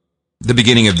the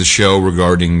beginning of the show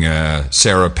regarding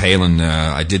Sarah Palin.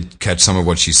 I did catch some of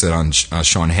what she said on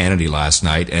Sean Hannity last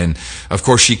night, and of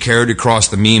course she carried across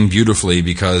the meme beautifully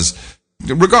because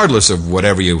regardless of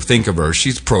whatever you think of her,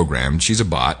 she's programmed. She's a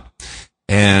bot.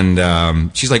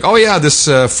 And she's like, oh, yeah, this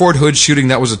Fort Hood shooting,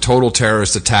 that was a total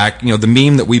terrorist attack. The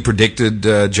meme that we predicted,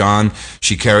 John,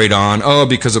 she carried on. Oh,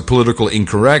 because of political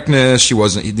incorrectness. She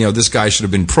wasn't, this guy should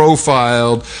have been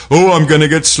profiled. Oh, I'm going to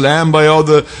get slammed by all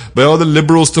the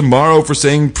liberals tomorrow for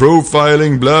saying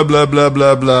profiling, blah, blah, blah,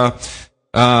 blah, blah.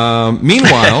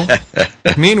 Meanwhile,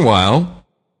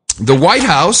 the White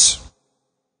House,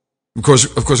 of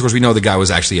course, we know the guy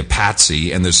was actually a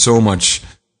patsy, and there's so much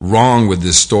wrong with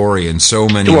this story and so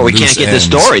many we can't get ends.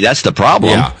 the story. That's the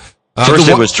problem. Yeah. First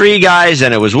it was 3 guys,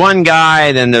 then it was 1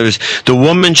 guy, then there was the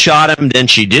woman shot him, then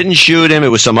she didn't shoot him. It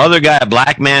was some other guy, a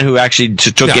black man, who actually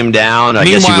took him down.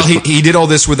 Meanwhile, he did all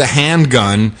this with a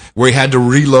handgun where he had to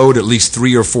reload at least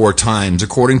 3 or 4 times,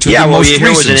 according to the most recent story. Yeah, well, you hear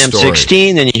it was an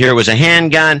M16, then you hear it was a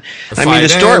handgun. The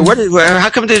story, how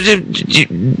come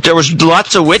there was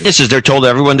lots of witnesses? They're told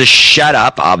everyone to shut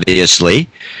up, obviously.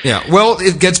 Yeah, well,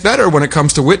 it gets better when it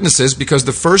comes to witnesses, because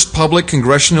the first public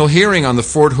congressional hearing on the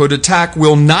Fort Hood attack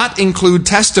will not include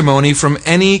testimony from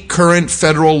any current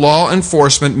federal law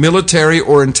enforcement, military,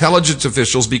 or intelligence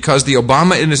officials, because the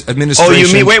Obama administration... Oh,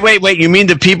 you mean, wait, you mean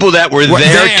the people that were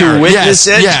there to witness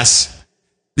it? Yes.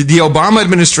 The Obama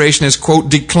administration has, quote,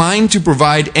 declined to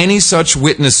provide any such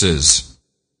witnesses.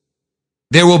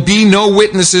 There will be no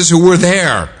witnesses who were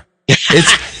there.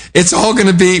 It's all going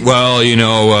to be,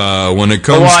 when it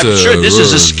comes to... I'm sure this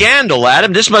is a scandal,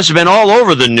 Adam. This must have been all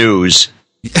over the news.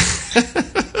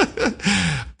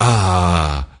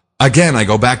 Again, I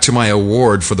go back to my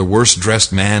award for the worst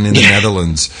dressed man in the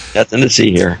Netherlands. Nothing to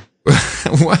see here.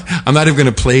 I'm not even going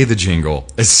to play the jingle.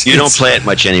 You don't play it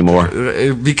much anymore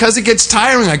because it gets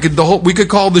tiring. We could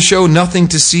call the show "Nothing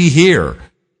to See Here."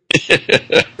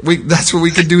 That's what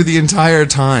we could do the entire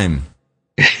time.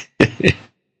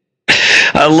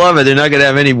 I love it. They're not going to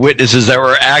have any witnesses that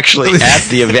were actually at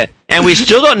the event, and we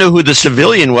still don't know who the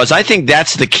civilian was. I think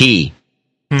that's the key.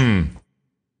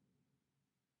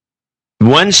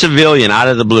 One civilian out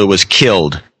of the blue was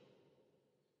killed.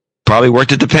 Probably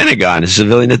worked at the Pentagon. A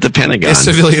civilian at the Pentagon.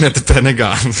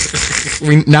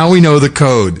 Now we know the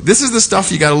code. This is the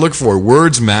stuff you got to look for.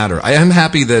 Words matter. I am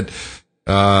happy that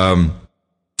I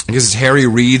guess it's Harry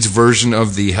Reid's version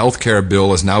of the healthcare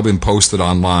bill has now been posted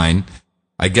online.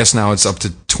 I guess now it's up to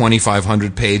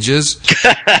 2,500 pages.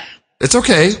 It's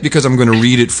okay, because I'm going to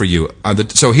read it for you.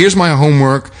 So here's my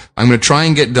homework. I'm going to try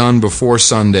and get done before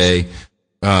Sunday.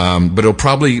 But it'll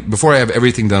probably, before I have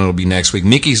everything done, it'll be next week.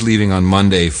 Mickey's leaving on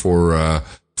Monday for a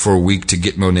week to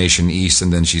Gitmo Nation East,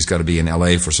 and then she's got to be in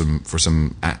LA for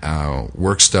some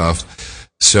work stuff.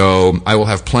 So I will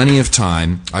have plenty of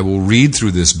time. I will read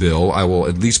through this bill. I will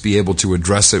at least be able to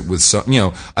address it with some,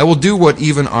 I will do what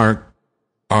even our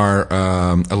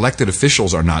elected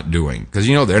officials are not doing, because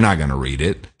they're not going to read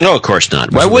it. No, of course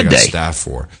not. Why would they? Staff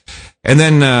for. And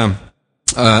then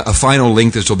a final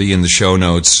link that will be in the show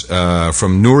notes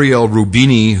from Nouriel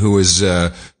Roubini, who is,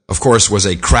 of course, was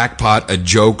a crackpot, a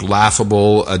joke,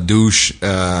 laughable, a douche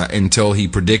until he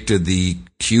predicted the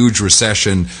huge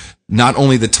recession. Not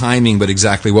only the timing, but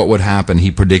exactly what would happen.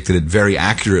 He predicted it very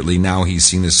accurately. Now he's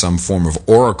seen as some form of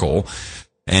oracle,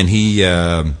 and he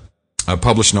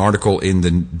published an article in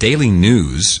the Daily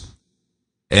News,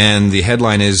 and the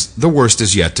headline is, "The worst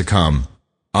is yet to come.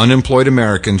 Unemployed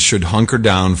Americans should hunker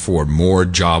down for more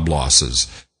job losses."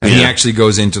 And he actually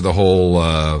goes into the whole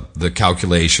the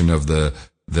calculation of the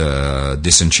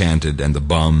disenchanted and the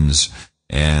bums,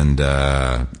 and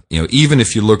even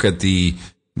if you look at the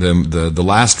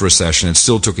last recession, it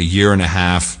still took a year and a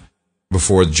half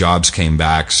before the jobs came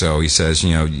back. So he says,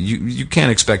 you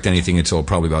can't expect anything until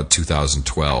probably about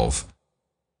 2012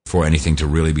 for anything to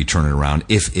really be turning around,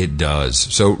 if it does.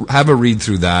 So have a read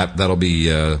through that. That'll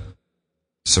be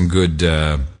some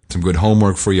good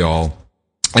homework for y'all.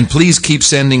 And please keep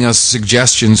sending us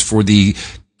suggestions for the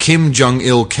Kim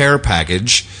Jong-il care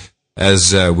package,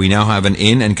 as we now have an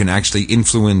in and can actually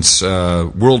influence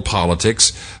world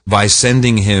politics by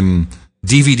sending him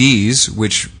DVDs,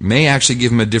 which may actually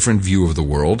give him a different view of the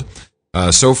world.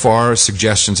 So far,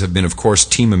 suggestions have been, of course,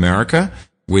 Team America,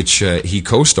 which he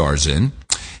co-stars in.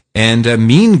 And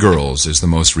Mean Girls is the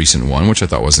most recent one, which I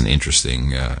thought was an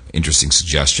interesting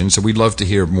suggestion. So we'd love to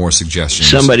hear more suggestions.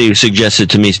 Somebody who suggested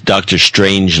to me Dr.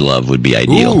 Strangelove would be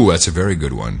ideal. Ooh, that's a very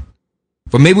good one.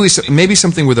 But maybe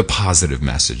something with a positive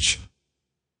message.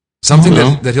 Something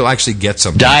that he'll actually get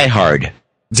something. Die Hard.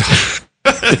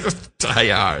 Die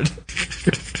Hard.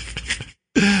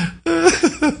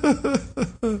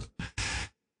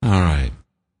 All right.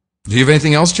 Do you have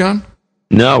anything else, John?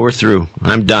 No, we're through.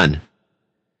 I'm done.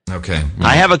 Okay.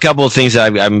 I have a couple of things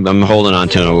that I'm holding on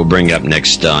to, and we'll bring up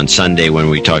next on Sunday when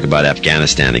we talk about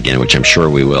Afghanistan again, which I'm sure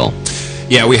we will.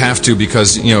 Yeah, we have to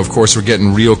because of course we're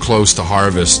getting real close to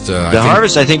harvest.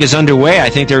 Harvest, I think, is underway. I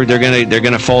think they're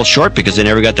gonna fall short because they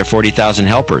never got their 40,000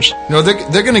 helpers. No,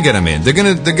 they're gonna get them in. They're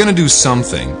gonna do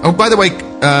something. Oh, by the way,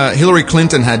 Hillary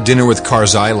Clinton had dinner with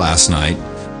Karzai last night.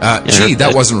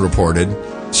 That wasn't reported.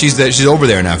 She's over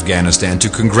there in Afghanistan to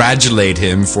congratulate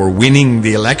him for winning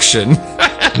the election.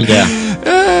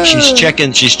 Yeah, she's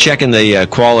checking the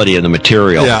quality of the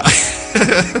material. Yeah,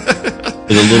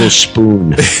 with a little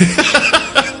spoon.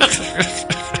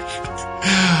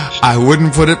 I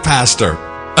wouldn't put it past her.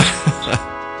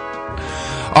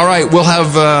 All right, we'll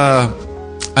have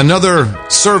another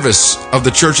service of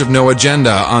the Church of No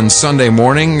Agenda on Sunday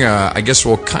morning. I guess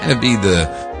we'll kind of be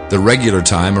the regular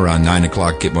time around 9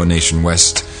 o'clock, Gitmo Nation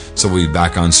West. So we'll be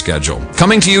back on schedule.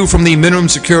 Coming to you from the Minimum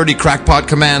Security Crackpot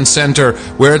Command Center,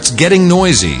 where it's getting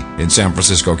noisy in San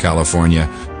Francisco, California,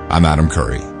 I'm Adam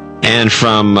Curry. And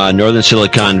from northern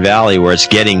Silicon Valley, where it's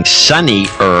getting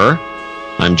sunnier,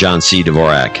 I'm John C.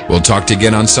 Dvorak. We'll talk to you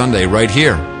again on Sunday right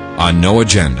here on No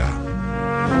Agenda.